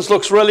repentance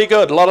looks really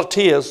good, a lot of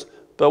tears,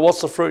 but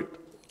what's the fruit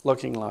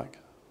looking like?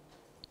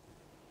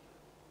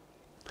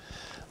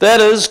 That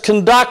is,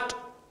 conduct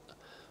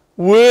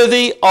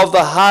worthy of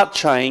the heart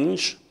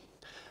change,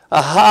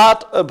 a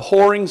heart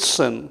abhorring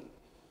sin.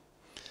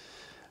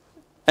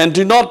 And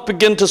do not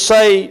begin to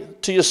say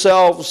to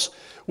yourselves,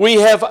 we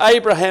have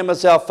Abraham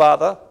as our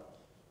father.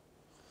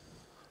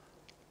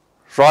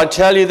 For I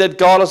tell you that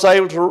God is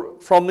able to,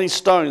 from these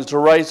stones, to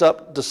raise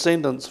up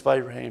descendants of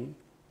Abraham.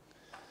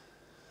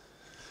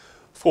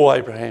 For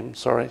Abraham,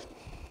 sorry.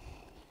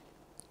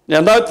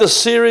 Now note the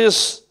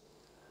serious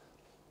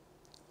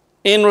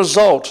end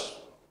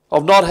result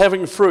of not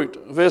having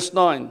fruit. Verse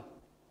 9,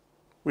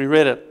 we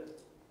read it.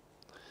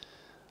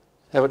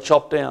 Have it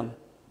chopped down.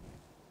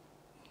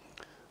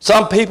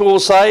 Some people will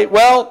say,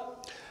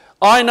 well,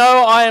 I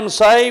know I am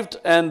saved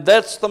and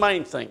that's the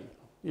main thing.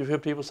 You've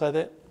heard people say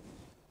that?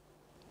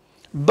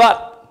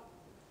 But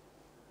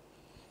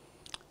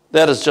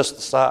that is just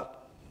the start.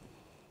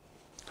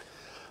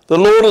 The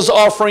Lord is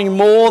offering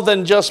more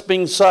than just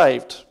being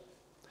saved.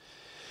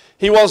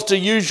 He wants to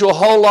use your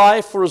whole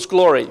life for His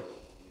glory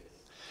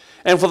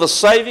and for the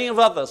saving of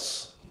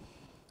others.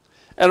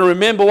 And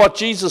remember what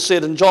Jesus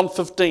said in John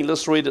 15.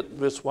 Let's read it,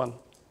 verse 1.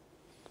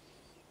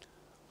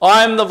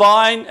 I am the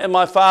vine and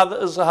my Father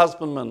is the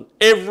husbandman.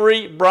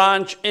 Every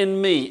branch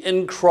in me,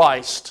 in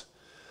Christ,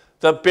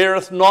 that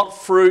beareth not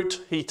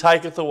fruit, He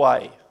taketh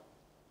away.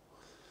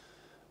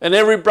 And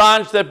every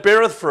branch that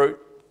beareth fruit,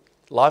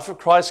 life of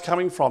Christ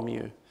coming from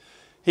you,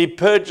 He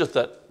purgeth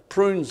it,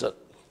 prunes it,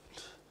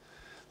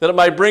 that it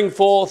may bring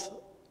forth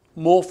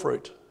more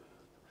fruit.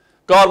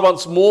 God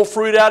wants more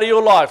fruit out of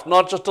your life,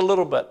 not just a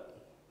little bit.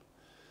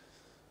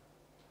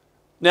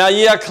 Now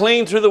ye are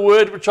clean through the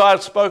word which I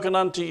have spoken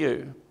unto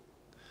you.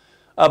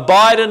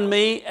 Abide in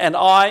me, and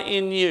I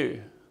in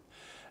you.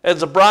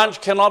 As a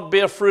branch cannot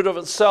bear fruit of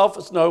itself,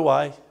 it's no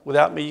way.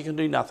 Without me you can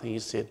do nothing, He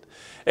said.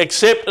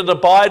 Except it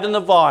abide in the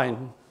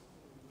vine.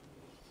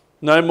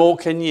 No more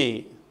can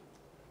ye,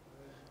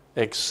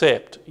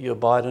 except you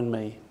abide in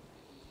me.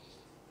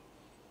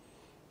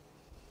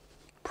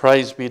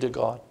 Praise be to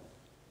God.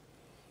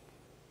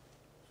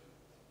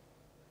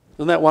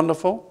 Isn't that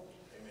wonderful?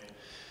 Amen.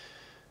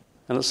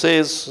 And it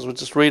says, as we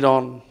just read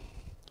on,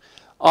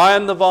 I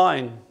am the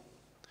vine,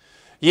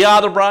 ye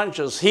are the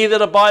branches. He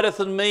that abideth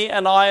in me,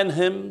 and I in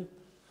him,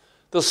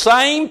 the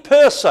same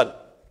person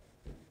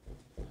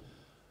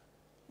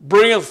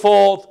bringeth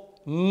forth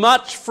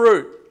much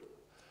fruit.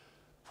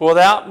 For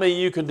without me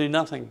you can do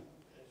nothing.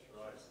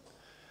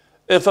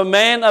 If a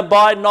man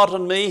abide not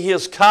in me, he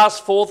is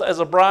cast forth as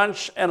a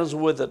branch and is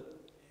withered.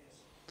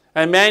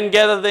 A man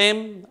gather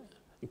them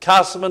and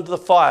cast them into the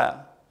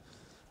fire,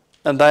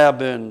 and they are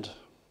burned.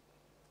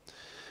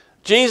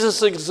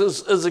 Jesus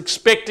is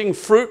expecting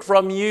fruit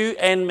from you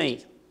and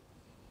me.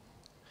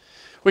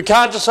 We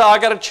can't just say, I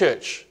go to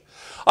church.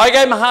 I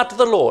gave my heart to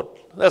the Lord.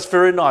 That's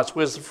very nice.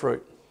 Where's the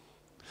fruit?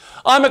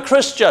 I'm a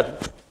Christian.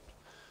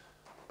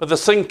 But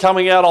there's things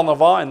coming out on the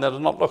vine that are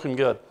not looking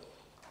good.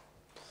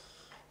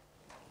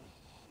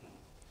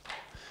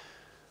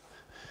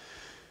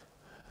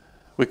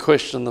 We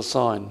question the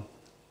sign.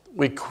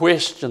 We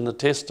question the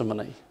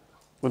testimony.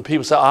 When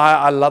people say,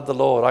 I love the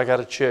Lord, I go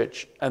to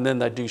church, and then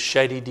they do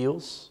shady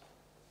deals.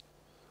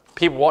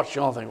 People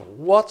watching on think,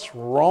 what's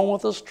wrong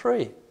with this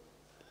tree?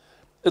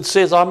 It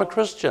says I'm a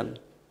Christian,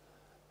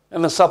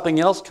 and there's something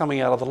else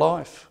coming out of the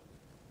life.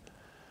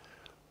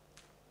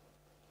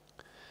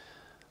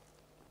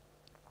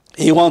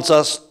 He wants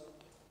us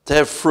to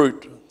have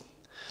fruit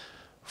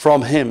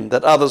from Him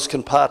that others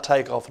can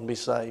partake of and be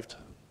saved.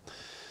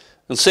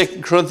 In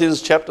 2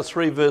 Corinthians chapter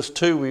 3 verse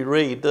 2 we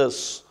read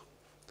this.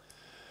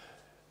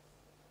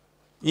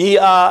 Ye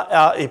are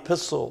our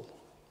epistle,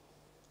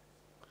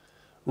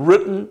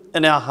 written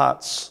in our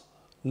hearts,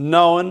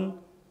 known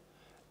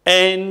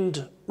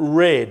and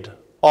read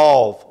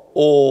of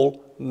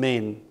all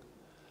men.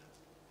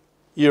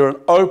 You're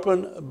an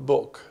open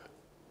book.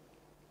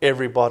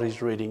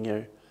 Everybody's reading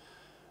you.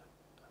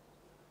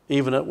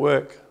 Even at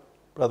work,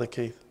 Brother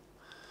Keith.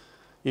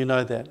 You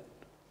know that.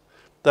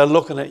 They're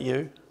looking at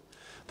you.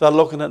 They're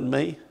looking at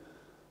me.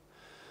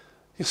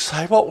 You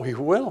say, what we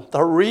will.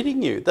 They're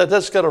reading you.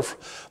 They've got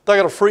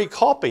a free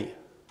copy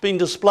being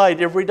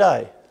displayed every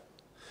day.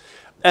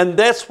 And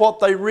that's what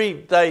they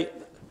read.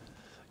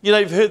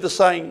 You've heard the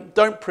saying,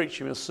 don't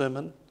preach me a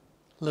sermon,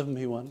 live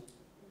me one.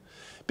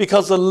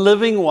 Because the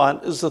living one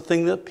is the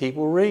thing that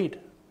people read.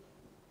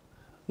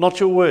 Not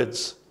your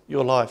words,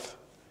 your life.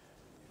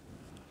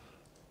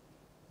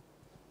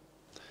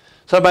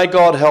 So may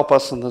God help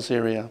us in this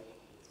area.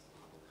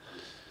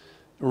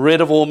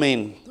 Red of all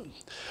men.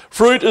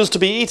 Fruit is to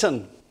be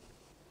eaten,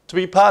 to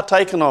be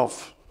partaken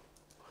of,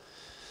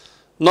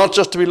 not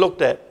just to be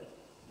looked at.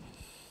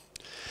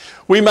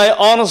 We may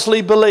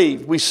honestly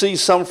believe we see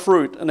some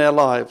fruit in our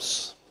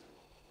lives,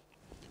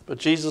 but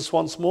Jesus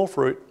wants more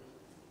fruit.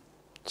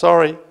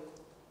 Sorry.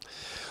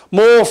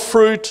 More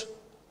fruit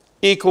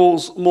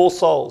equals more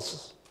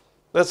souls.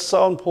 That's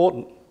so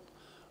important.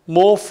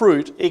 More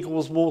fruit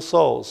equals more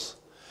souls.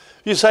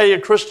 If you say you're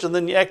a Christian,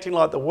 then you're acting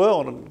like the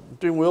world and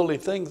doing worldly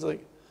things.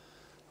 Like,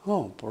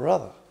 oh,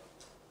 brother.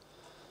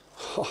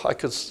 I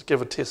could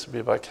give a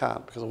testimony, but I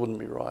can't because it wouldn't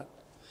be right.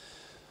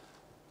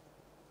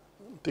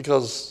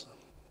 Because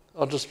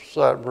I'll just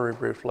say it very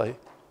briefly.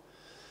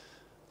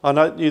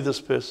 I knew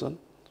this person,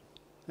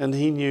 and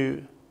he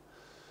knew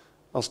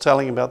I was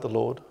telling him about the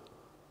Lord.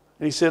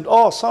 And he said,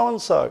 oh,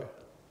 so-and-so,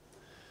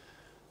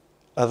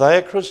 are they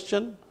a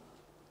Christian?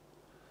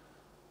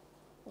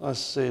 I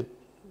said,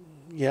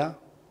 yeah.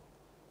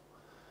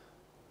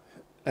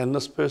 And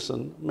this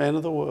person, man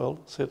of the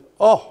world, said,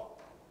 oh,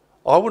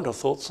 I wouldn't have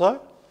thought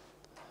so.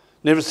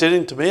 Never said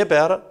anything to me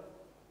about it.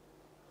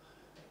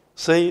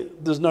 See,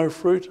 there's no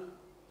fruit.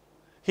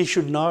 He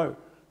should know.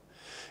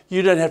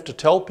 You don't have to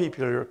tell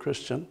people you're a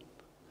Christian.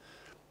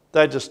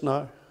 They just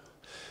know.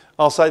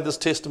 I'll say this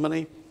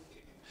testimony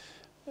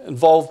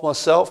involved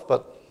myself,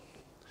 but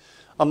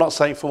I'm not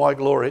saying for my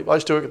glory. I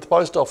used to work at the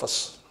post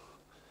office.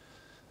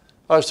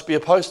 I used to be a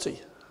postie.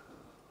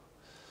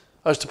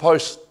 I used to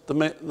post the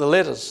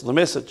letters, the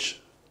message.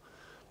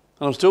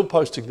 And I'm still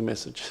posting the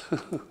message,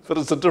 but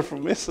it's a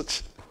different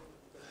message.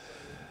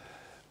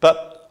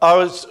 But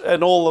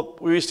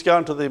we used to go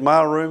into the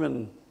mail room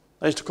and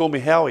they used to call me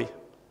Howie.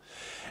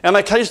 And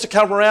they used to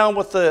come around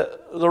with the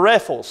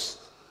raffles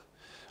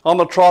on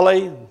the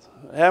trolley.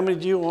 How many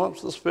do you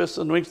want? This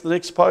person. The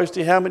next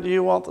postie, how many do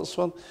you want? This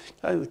one.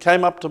 They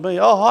came up to me.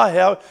 Oh, hi,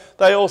 Howie.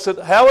 They all said,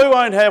 Howie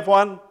won't have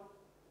one.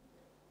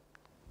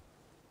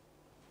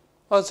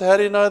 I said, how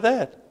do you know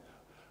that?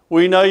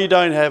 We know you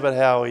don't have it,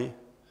 Howie.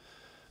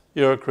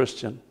 You're a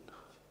Christian.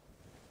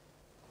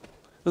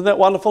 Isn't that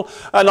wonderful?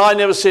 And I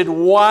never said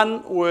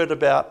one word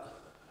about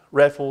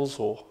raffles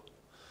or...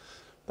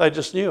 They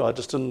just knew. I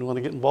just didn't want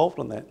to get involved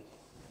in that.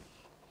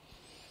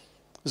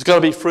 There's got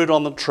to be fruit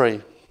on the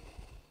tree.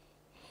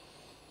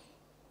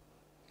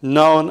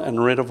 Known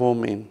and read of all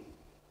men.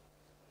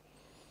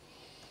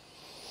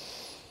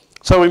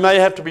 So we may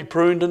have to be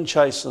pruned and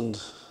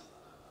chastened.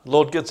 The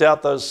Lord gets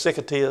out those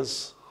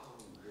secateurs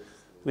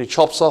and he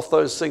chops off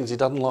those things he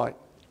doesn't like.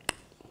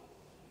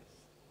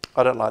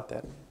 I don't like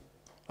that.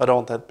 I don't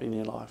want that to be in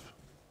your life.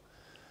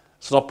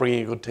 It's not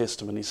bringing a good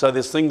testimony. So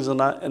there's things in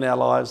our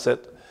lives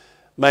that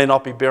may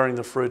not be bearing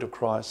the fruit of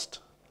Christ.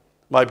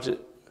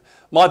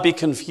 Might be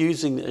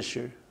confusing the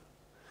issue.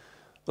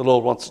 The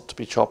Lord wants it to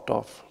be chopped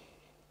off.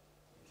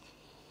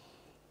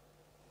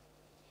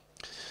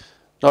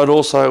 Note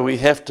also, we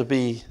have to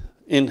be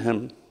in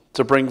him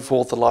to bring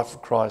forth the life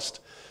of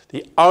Christ.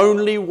 The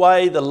only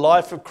way the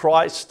life of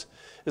Christ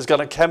is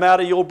going to come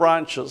out of your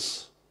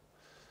branches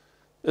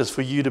is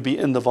for you to be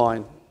in the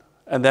vine.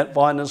 And that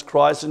vine is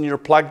Christ, and you're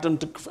plugged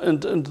into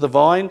the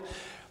vine,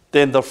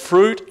 then the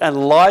fruit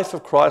and life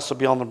of Christ will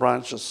be on the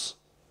branches.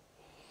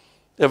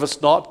 If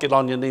it's not, get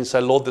on your knees and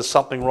say, Lord, there's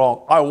something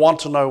wrong. I want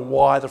to know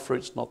why the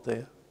fruit's not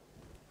there.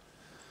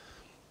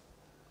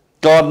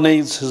 God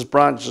needs his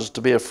branches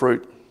to bear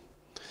fruit.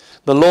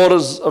 The Lord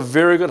is a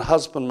very good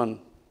husbandman.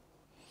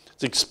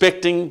 He's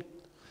expecting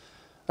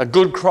a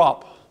good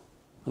crop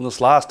in this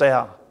last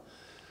hour.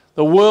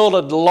 The world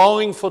are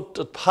longing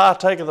to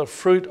partake of the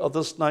fruit of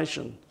this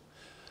nation.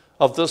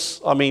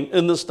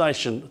 In this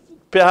nation,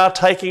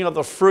 partaking of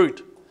the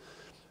fruit,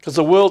 because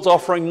the world's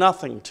offering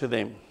nothing to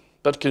them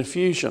but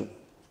confusion.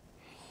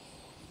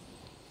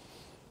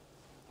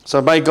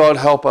 So may God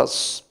help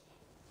us.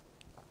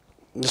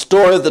 The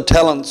story of the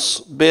talents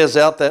bears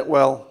out that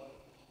well.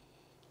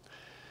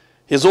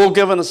 He's all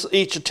given us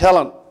each a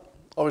talent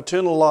of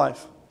eternal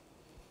life.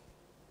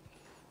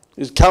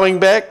 He's coming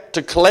back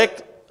to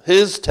collect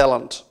his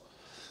talent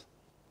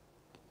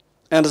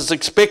and is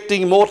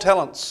expecting more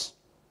talents.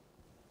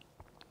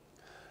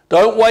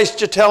 Don't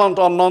waste your talent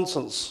on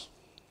nonsense.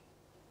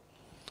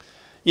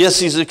 Yes,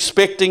 he's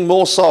expecting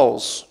more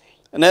souls.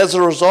 And as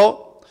a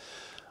result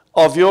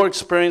of your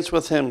experience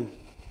with him,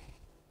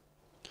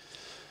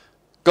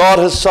 God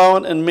has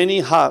sown in many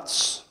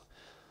hearts.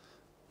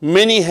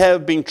 Many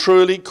have been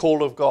truly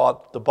called of God.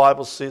 The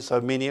Bible says so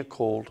many are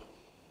called.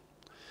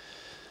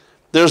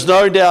 There's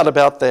no doubt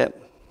about that.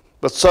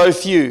 But so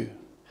few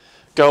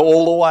go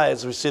all the way,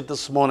 as we said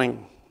this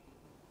morning.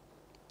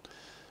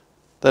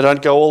 They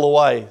don't go all the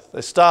way.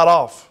 They start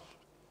off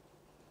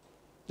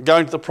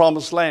going to the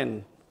promised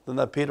land, then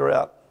they peter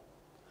out.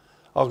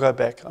 I'll go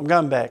back. I'm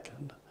going back.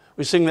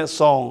 We sing that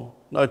song,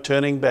 No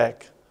Turning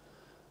Back.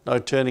 No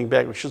turning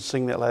back. We should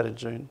sing that later,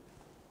 June.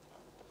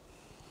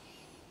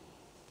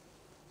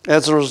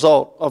 As a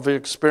result of your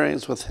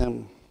experience with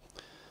him,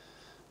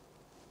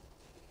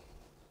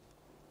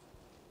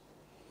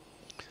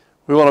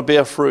 we want to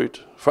bear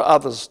fruit for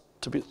others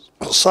to be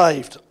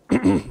saved.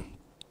 Hear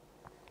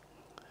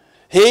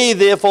ye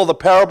therefore the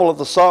parable of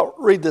the sower.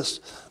 Read this.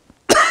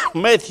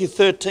 Matthew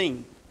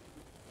 13.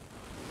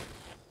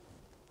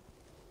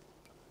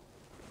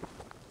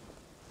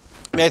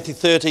 Matthew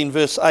 13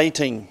 verse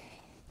 18.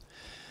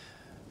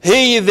 Hear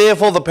ye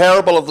therefore the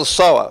parable of the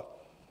sower.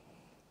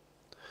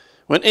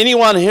 When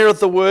anyone heareth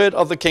the word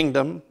of the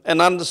kingdom,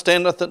 and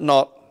understandeth it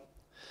not,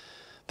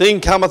 then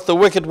cometh the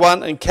wicked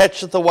one, and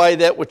catcheth away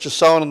that which is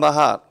sown in the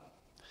heart.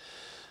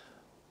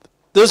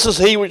 This is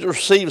he which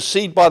receives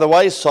seed by the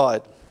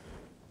wayside.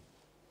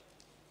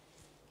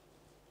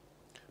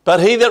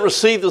 But he that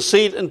received the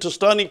seed into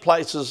stony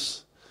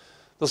places,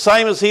 the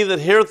same as he that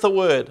heareth the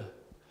word,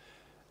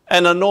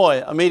 and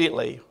annoy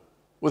immediately,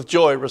 with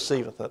joy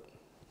receiveth it.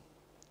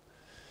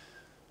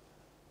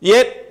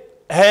 Yet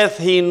hath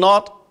he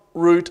not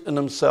root in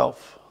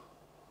himself.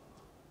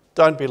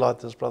 Don't be like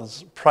this,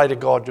 brothers. Pray to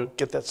God you'll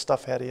get that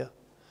stuff out of you.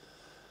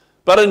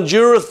 But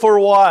endureth for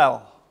a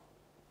while.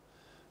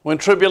 When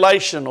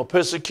tribulation or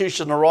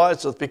persecution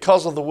ariseth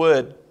because of the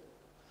word,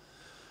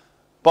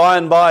 by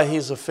and by he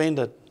is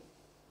offended.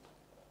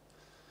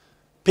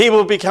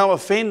 People become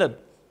offended.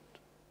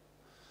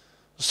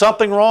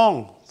 Something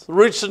wrong. The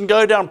roots didn't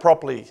go down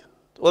properly.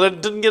 Well, they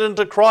didn't get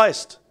into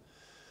Christ.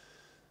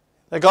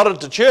 They got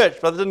into church,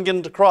 but they didn't get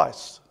into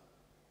Christ.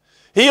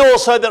 He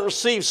also that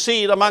receives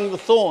seed among the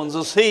thorns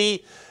is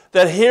he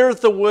that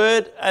heareth the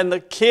word, and the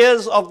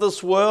cares of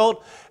this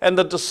world and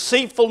the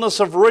deceitfulness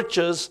of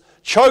riches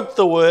choke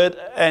the word,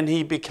 and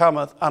he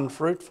becometh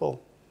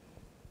unfruitful.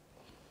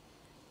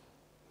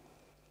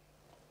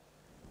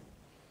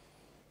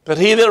 But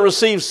he that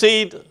receives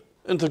seed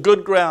into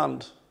good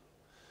ground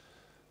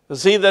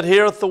is he that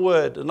heareth the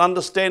word and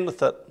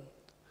understandeth it,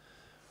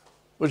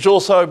 which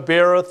also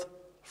beareth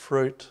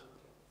fruit,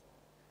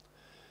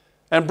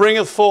 and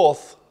bringeth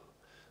forth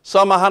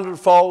some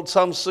 100-fold,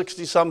 some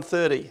 60, some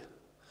 30.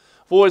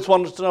 I've always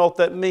wanted to know what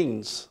that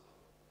means.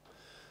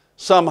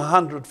 Some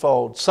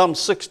 100-fold, some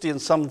 60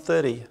 and some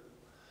 30.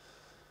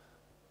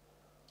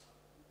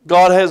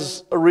 God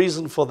has a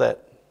reason for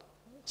that.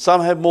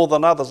 Some have more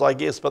than others, I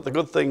guess, but the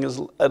good thing is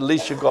at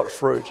least you've got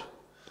fruit.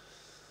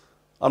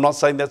 I'm not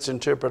saying that's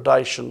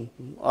interpretation.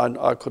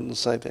 I couldn't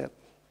say that.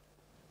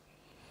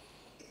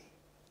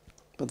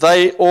 But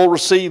they all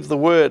received the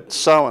word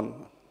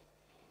sown.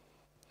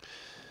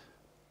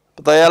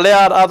 But they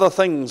allowed other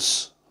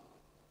things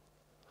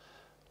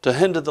to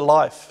hinder the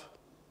life.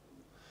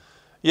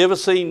 You ever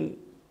seen,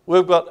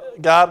 we've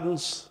got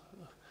gardens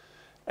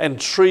and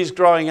trees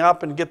growing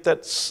up and get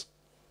that,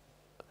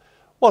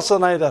 what's the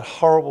name of that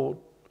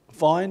horrible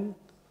vine?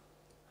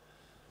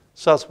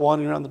 Starts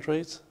winding around the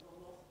trees.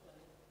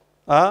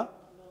 Huh?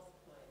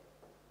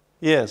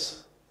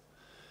 Yes.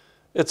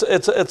 It's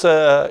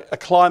a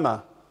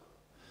climber.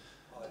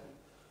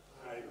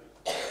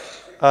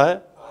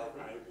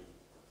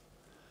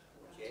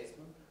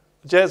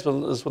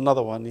 Jasmine is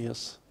another one,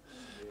 yes.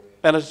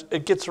 And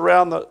it gets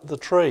around the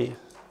tree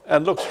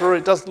and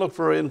it doesn't look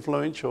very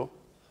influential.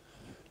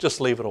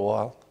 Just leave it a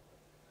while.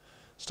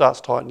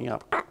 Starts tightening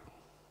up.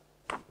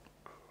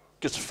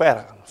 Gets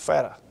fatter and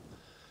fatter.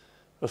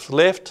 If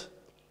left,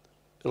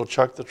 it'll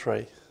choke the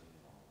tree.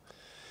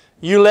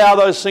 You allow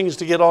those things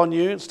to get on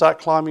you and start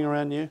climbing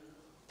around you,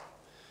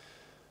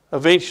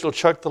 eventually it'll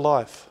choke the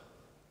life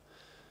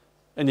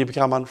and you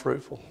become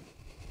unfruitful.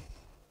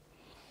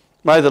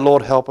 May the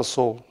Lord help us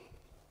all.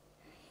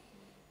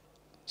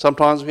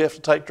 Sometimes we have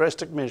to take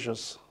drastic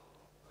measures.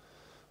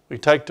 We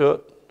take to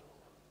it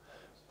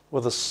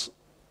with a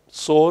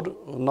sword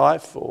or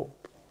knife or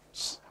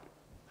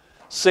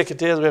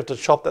secateurs. We have to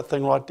chop that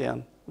thing right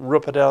down,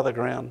 rip it out of the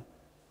ground.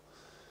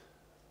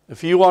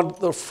 If you want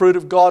the fruit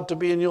of God to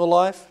be in your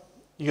life,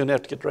 you're going to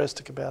have to get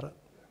drastic about it.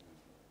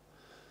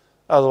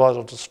 Otherwise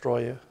it'll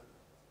destroy you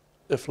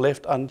if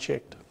left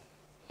unchecked.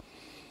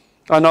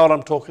 I know what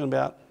I'm talking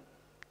about.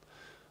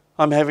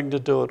 I'm having to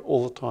do it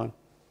all the time.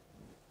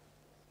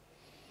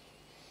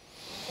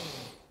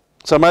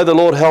 So may the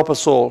Lord help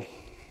us all.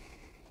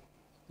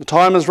 The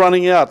time is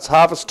running out. It's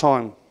harvest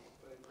time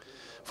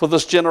for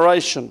this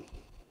generation.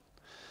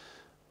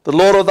 The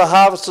Lord of the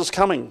harvest is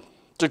coming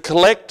to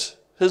collect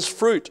his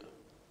fruit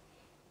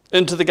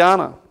into the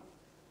garner.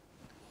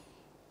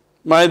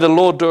 May the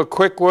Lord do a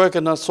quick work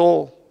in us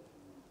all.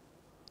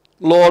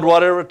 Lord,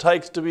 whatever it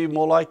takes to be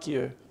more like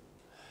you.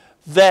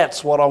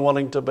 That's what I'm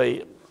wanting to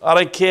be. I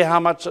don't care how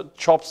much it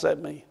chops at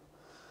me.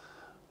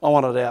 I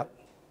want it out.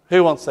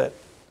 Who wants that?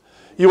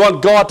 You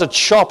want God to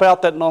chop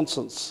out that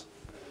nonsense.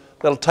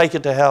 That'll take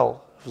it to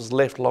hell if it's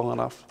left long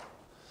enough.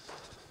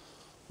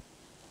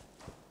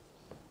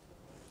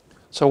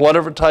 So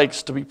whatever it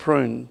takes to be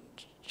pruned,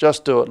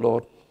 Just do it,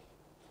 Lord.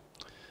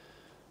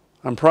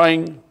 I'm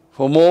praying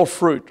for more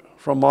fruit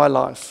from my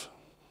life.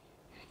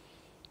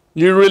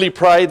 You really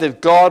pray that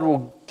God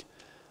will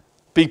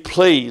be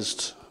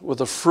pleased with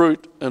the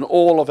fruit in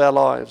all of our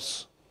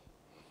lives.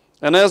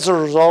 And as a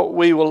result,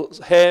 we will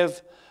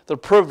have the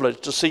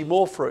privilege to see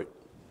more fruit.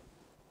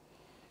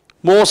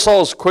 More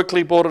souls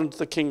quickly brought into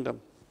the kingdom.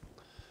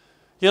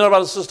 You know,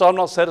 brother and sister, I'm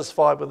not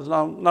satisfied with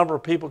the number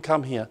of people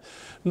come here.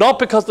 Not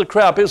because of the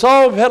crowd. Because,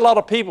 we've had a lot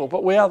of people,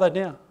 but where are they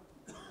now?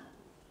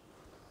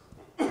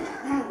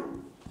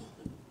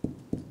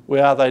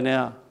 Where are they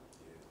now?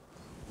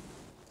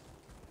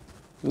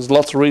 There's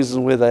lots of reasons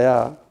where they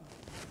are.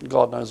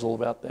 God knows all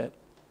about that.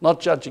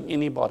 Not judging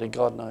anybody,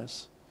 God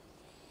knows.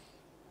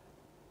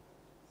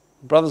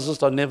 Brothers and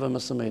sisters, I never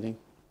miss a meeting.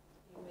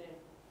 Amen.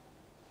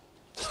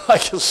 I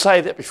can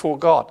say that before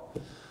God.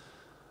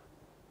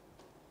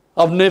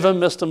 I've never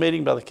missed a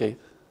meeting, Brother Keith,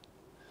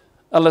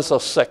 unless I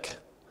was sick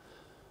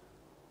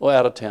or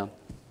out of town.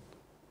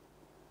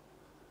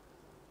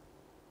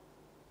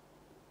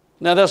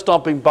 Now that's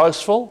not being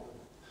boastful.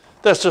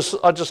 That's just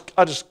I just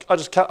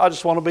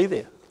want to be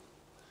there.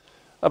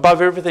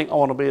 Above everything, I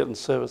want to be in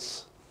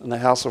service in the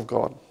house of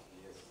God.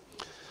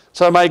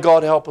 So may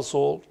God help us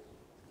all,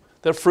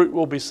 that fruit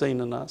will be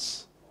seen in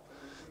us,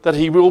 that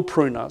He will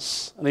prune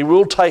us, and He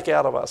will take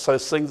out of us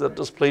those things that are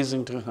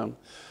displeasing to Him.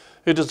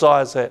 Who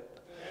desires that?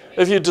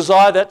 If you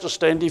desire that, just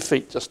stand to your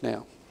feet just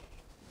now.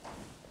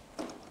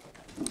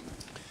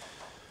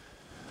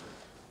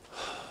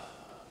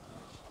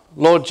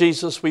 Lord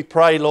Jesus, we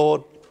pray,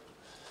 Lord,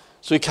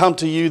 as we come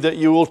to you, that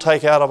you will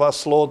take out of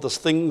us, Lord, the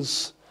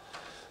things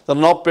that are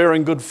not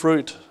bearing good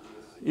fruit.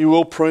 You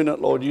will prune it,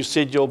 Lord. You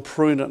said you'll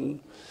prune it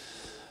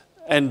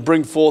and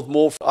bring forth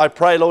more. I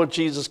pray, Lord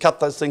Jesus,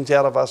 cut those things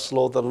out of us,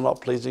 Lord, that are not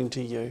pleasing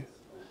to you.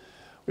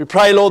 We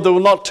pray, Lord, that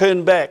we'll not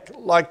turn back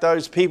like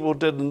those people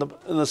did in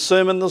the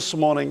sermon this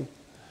morning.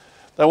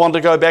 They want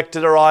to go back to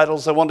their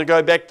idols. They want to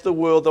go back to the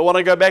world. They want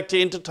to go back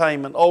to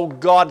entertainment. Oh,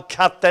 God,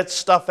 cut that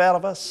stuff out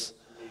of us.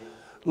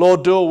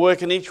 Lord, do a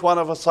work in each one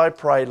of us, I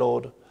pray,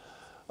 Lord.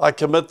 I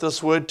commit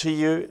this word to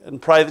you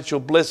and pray that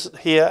you'll bless it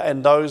here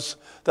and those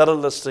that are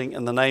listening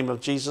in the name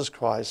of Jesus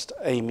Christ.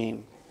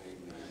 Amen.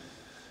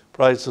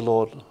 Praise the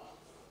Lord.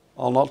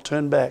 I'll not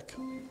turn back.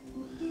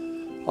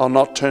 I'll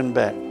not turn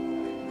back.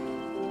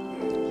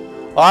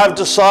 I've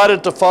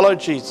decided to follow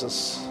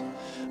Jesus.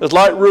 It's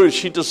like Ruth.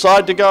 She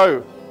decided to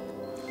go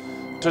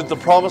to the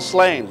promised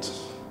land.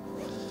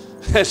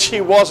 And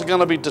she wasn't going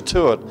to be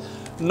deterred.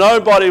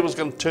 Nobody was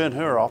going to turn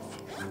her off.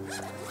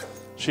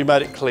 She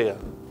made it clear.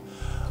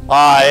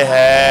 I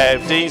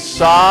have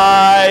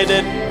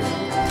decided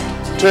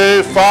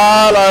to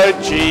follow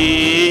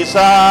Jesus.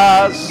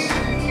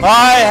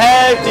 I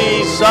have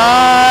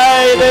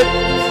decided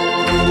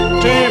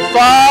to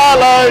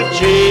follow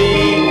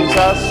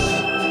Jesus.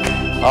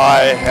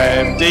 I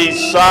have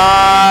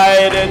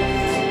decided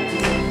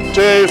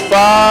to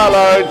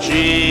follow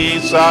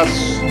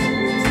Jesus.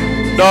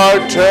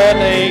 No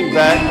turning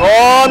back.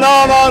 Oh,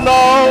 no, no,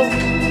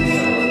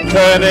 no.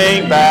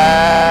 Turning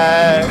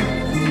back.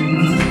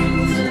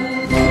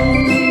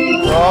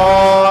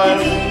 Lord,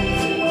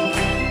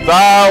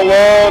 the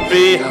world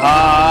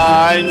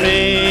behind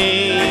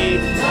me,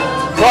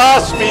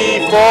 cross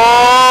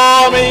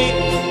before me,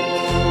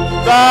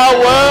 the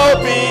world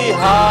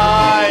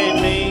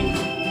behind me,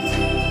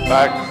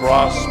 the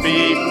cross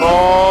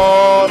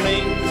before me,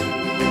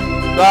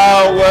 the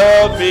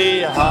world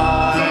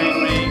behind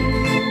me,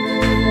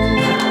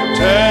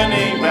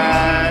 turning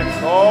back,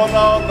 oh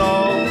no, no.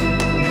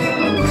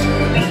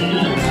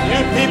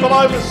 You people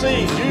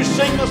overseas, you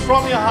sing this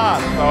from your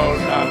heart. Oh,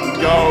 now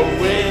go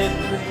with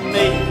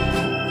me.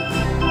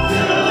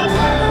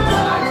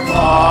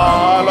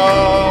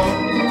 Follow.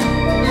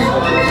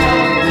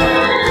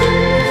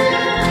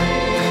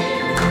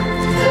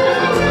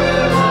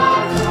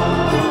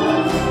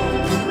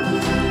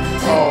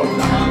 Oh,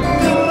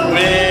 now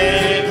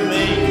with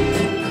me.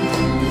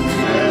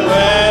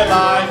 Will I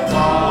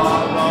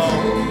follow?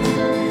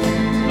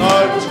 No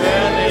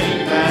turning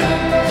back.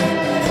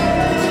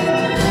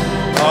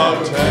 No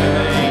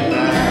turning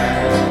back.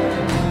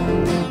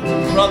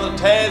 Brother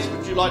Taz,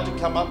 would you like to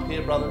come up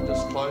here, brother,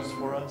 just close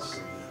for us?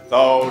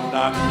 Though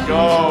none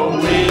go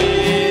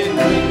with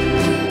me,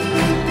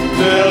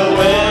 still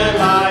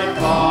will I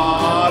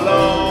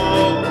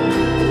follow.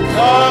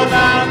 Though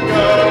none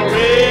go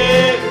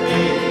with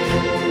me,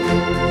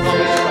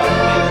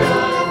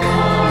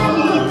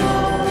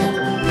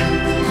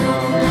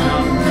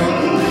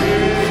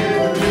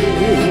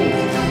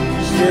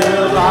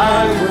 still I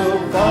will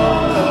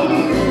follow.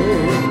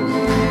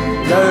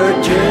 No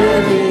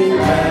turning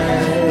back.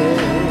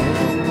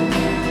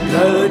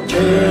 No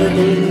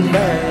turning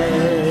back.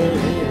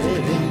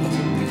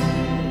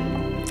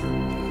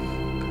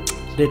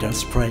 Let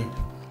us pray.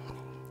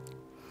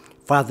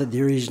 Father,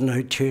 there is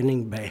no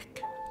turning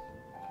back.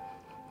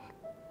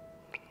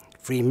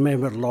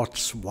 Remember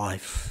Lot's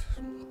wife.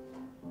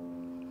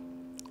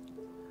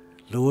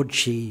 Lord,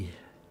 she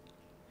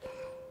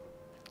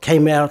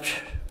came out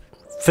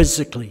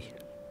physically,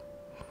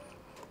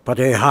 but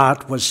her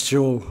heart was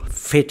still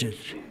fettered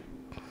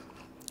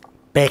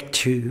back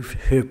to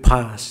her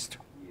past.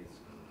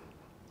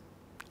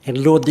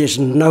 And Lord, there's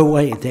no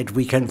way that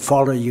we can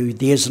follow you.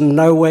 There's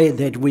no way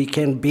that we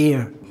can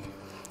bear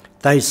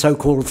those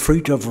so-called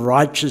fruit of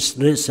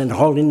righteousness and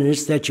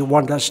holiness that you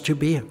want us to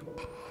bear.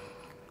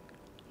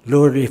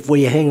 Lord, if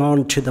we hang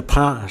on to the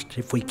past,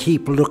 if we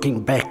keep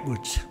looking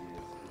backwards,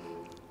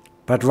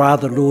 but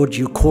rather, Lord,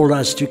 you call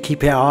us to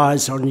keep our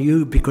eyes on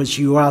you because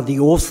you are the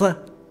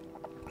author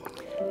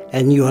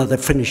and you are the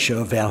finisher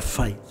of our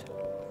faith.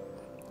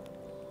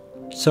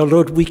 So,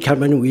 Lord, we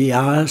come and we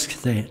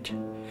ask that,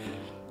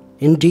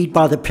 indeed,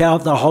 by the power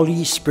of the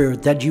Holy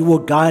Spirit, that you will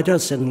guide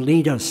us and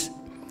lead us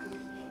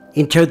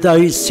into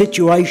those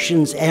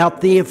situations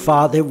out there,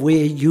 Father,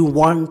 where you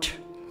want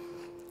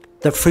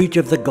the fruit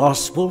of the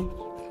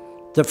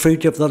gospel, the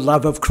fruit of the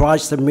love of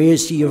Christ, the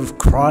mercy of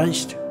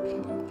Christ,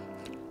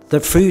 the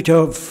fruit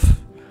of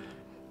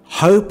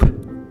hope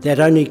that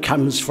only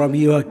comes from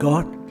you, O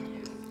God,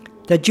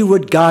 that you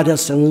would guide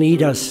us and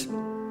lead us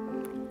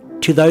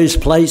to those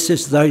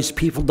places, those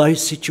people,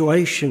 those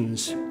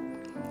situations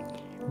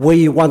where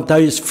you want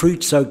those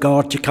fruits, O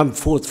God, to come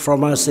forth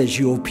from us as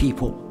your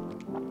people.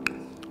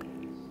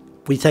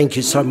 We thank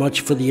you so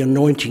much for the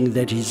anointing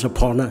that is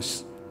upon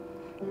us.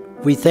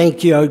 We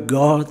thank you, O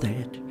God,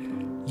 that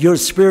your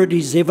Spirit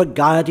is ever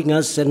guiding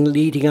us and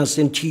leading us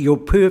into your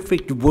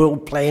perfect will,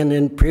 plan,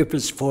 and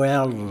purpose for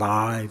our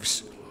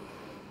lives.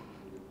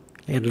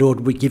 And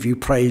Lord, we give you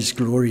praise,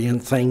 glory,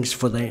 and thanks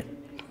for that.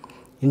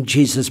 In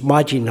Jesus'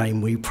 mighty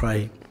name we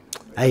pray.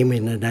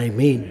 Amen and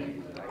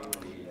amen.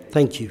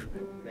 Thank you.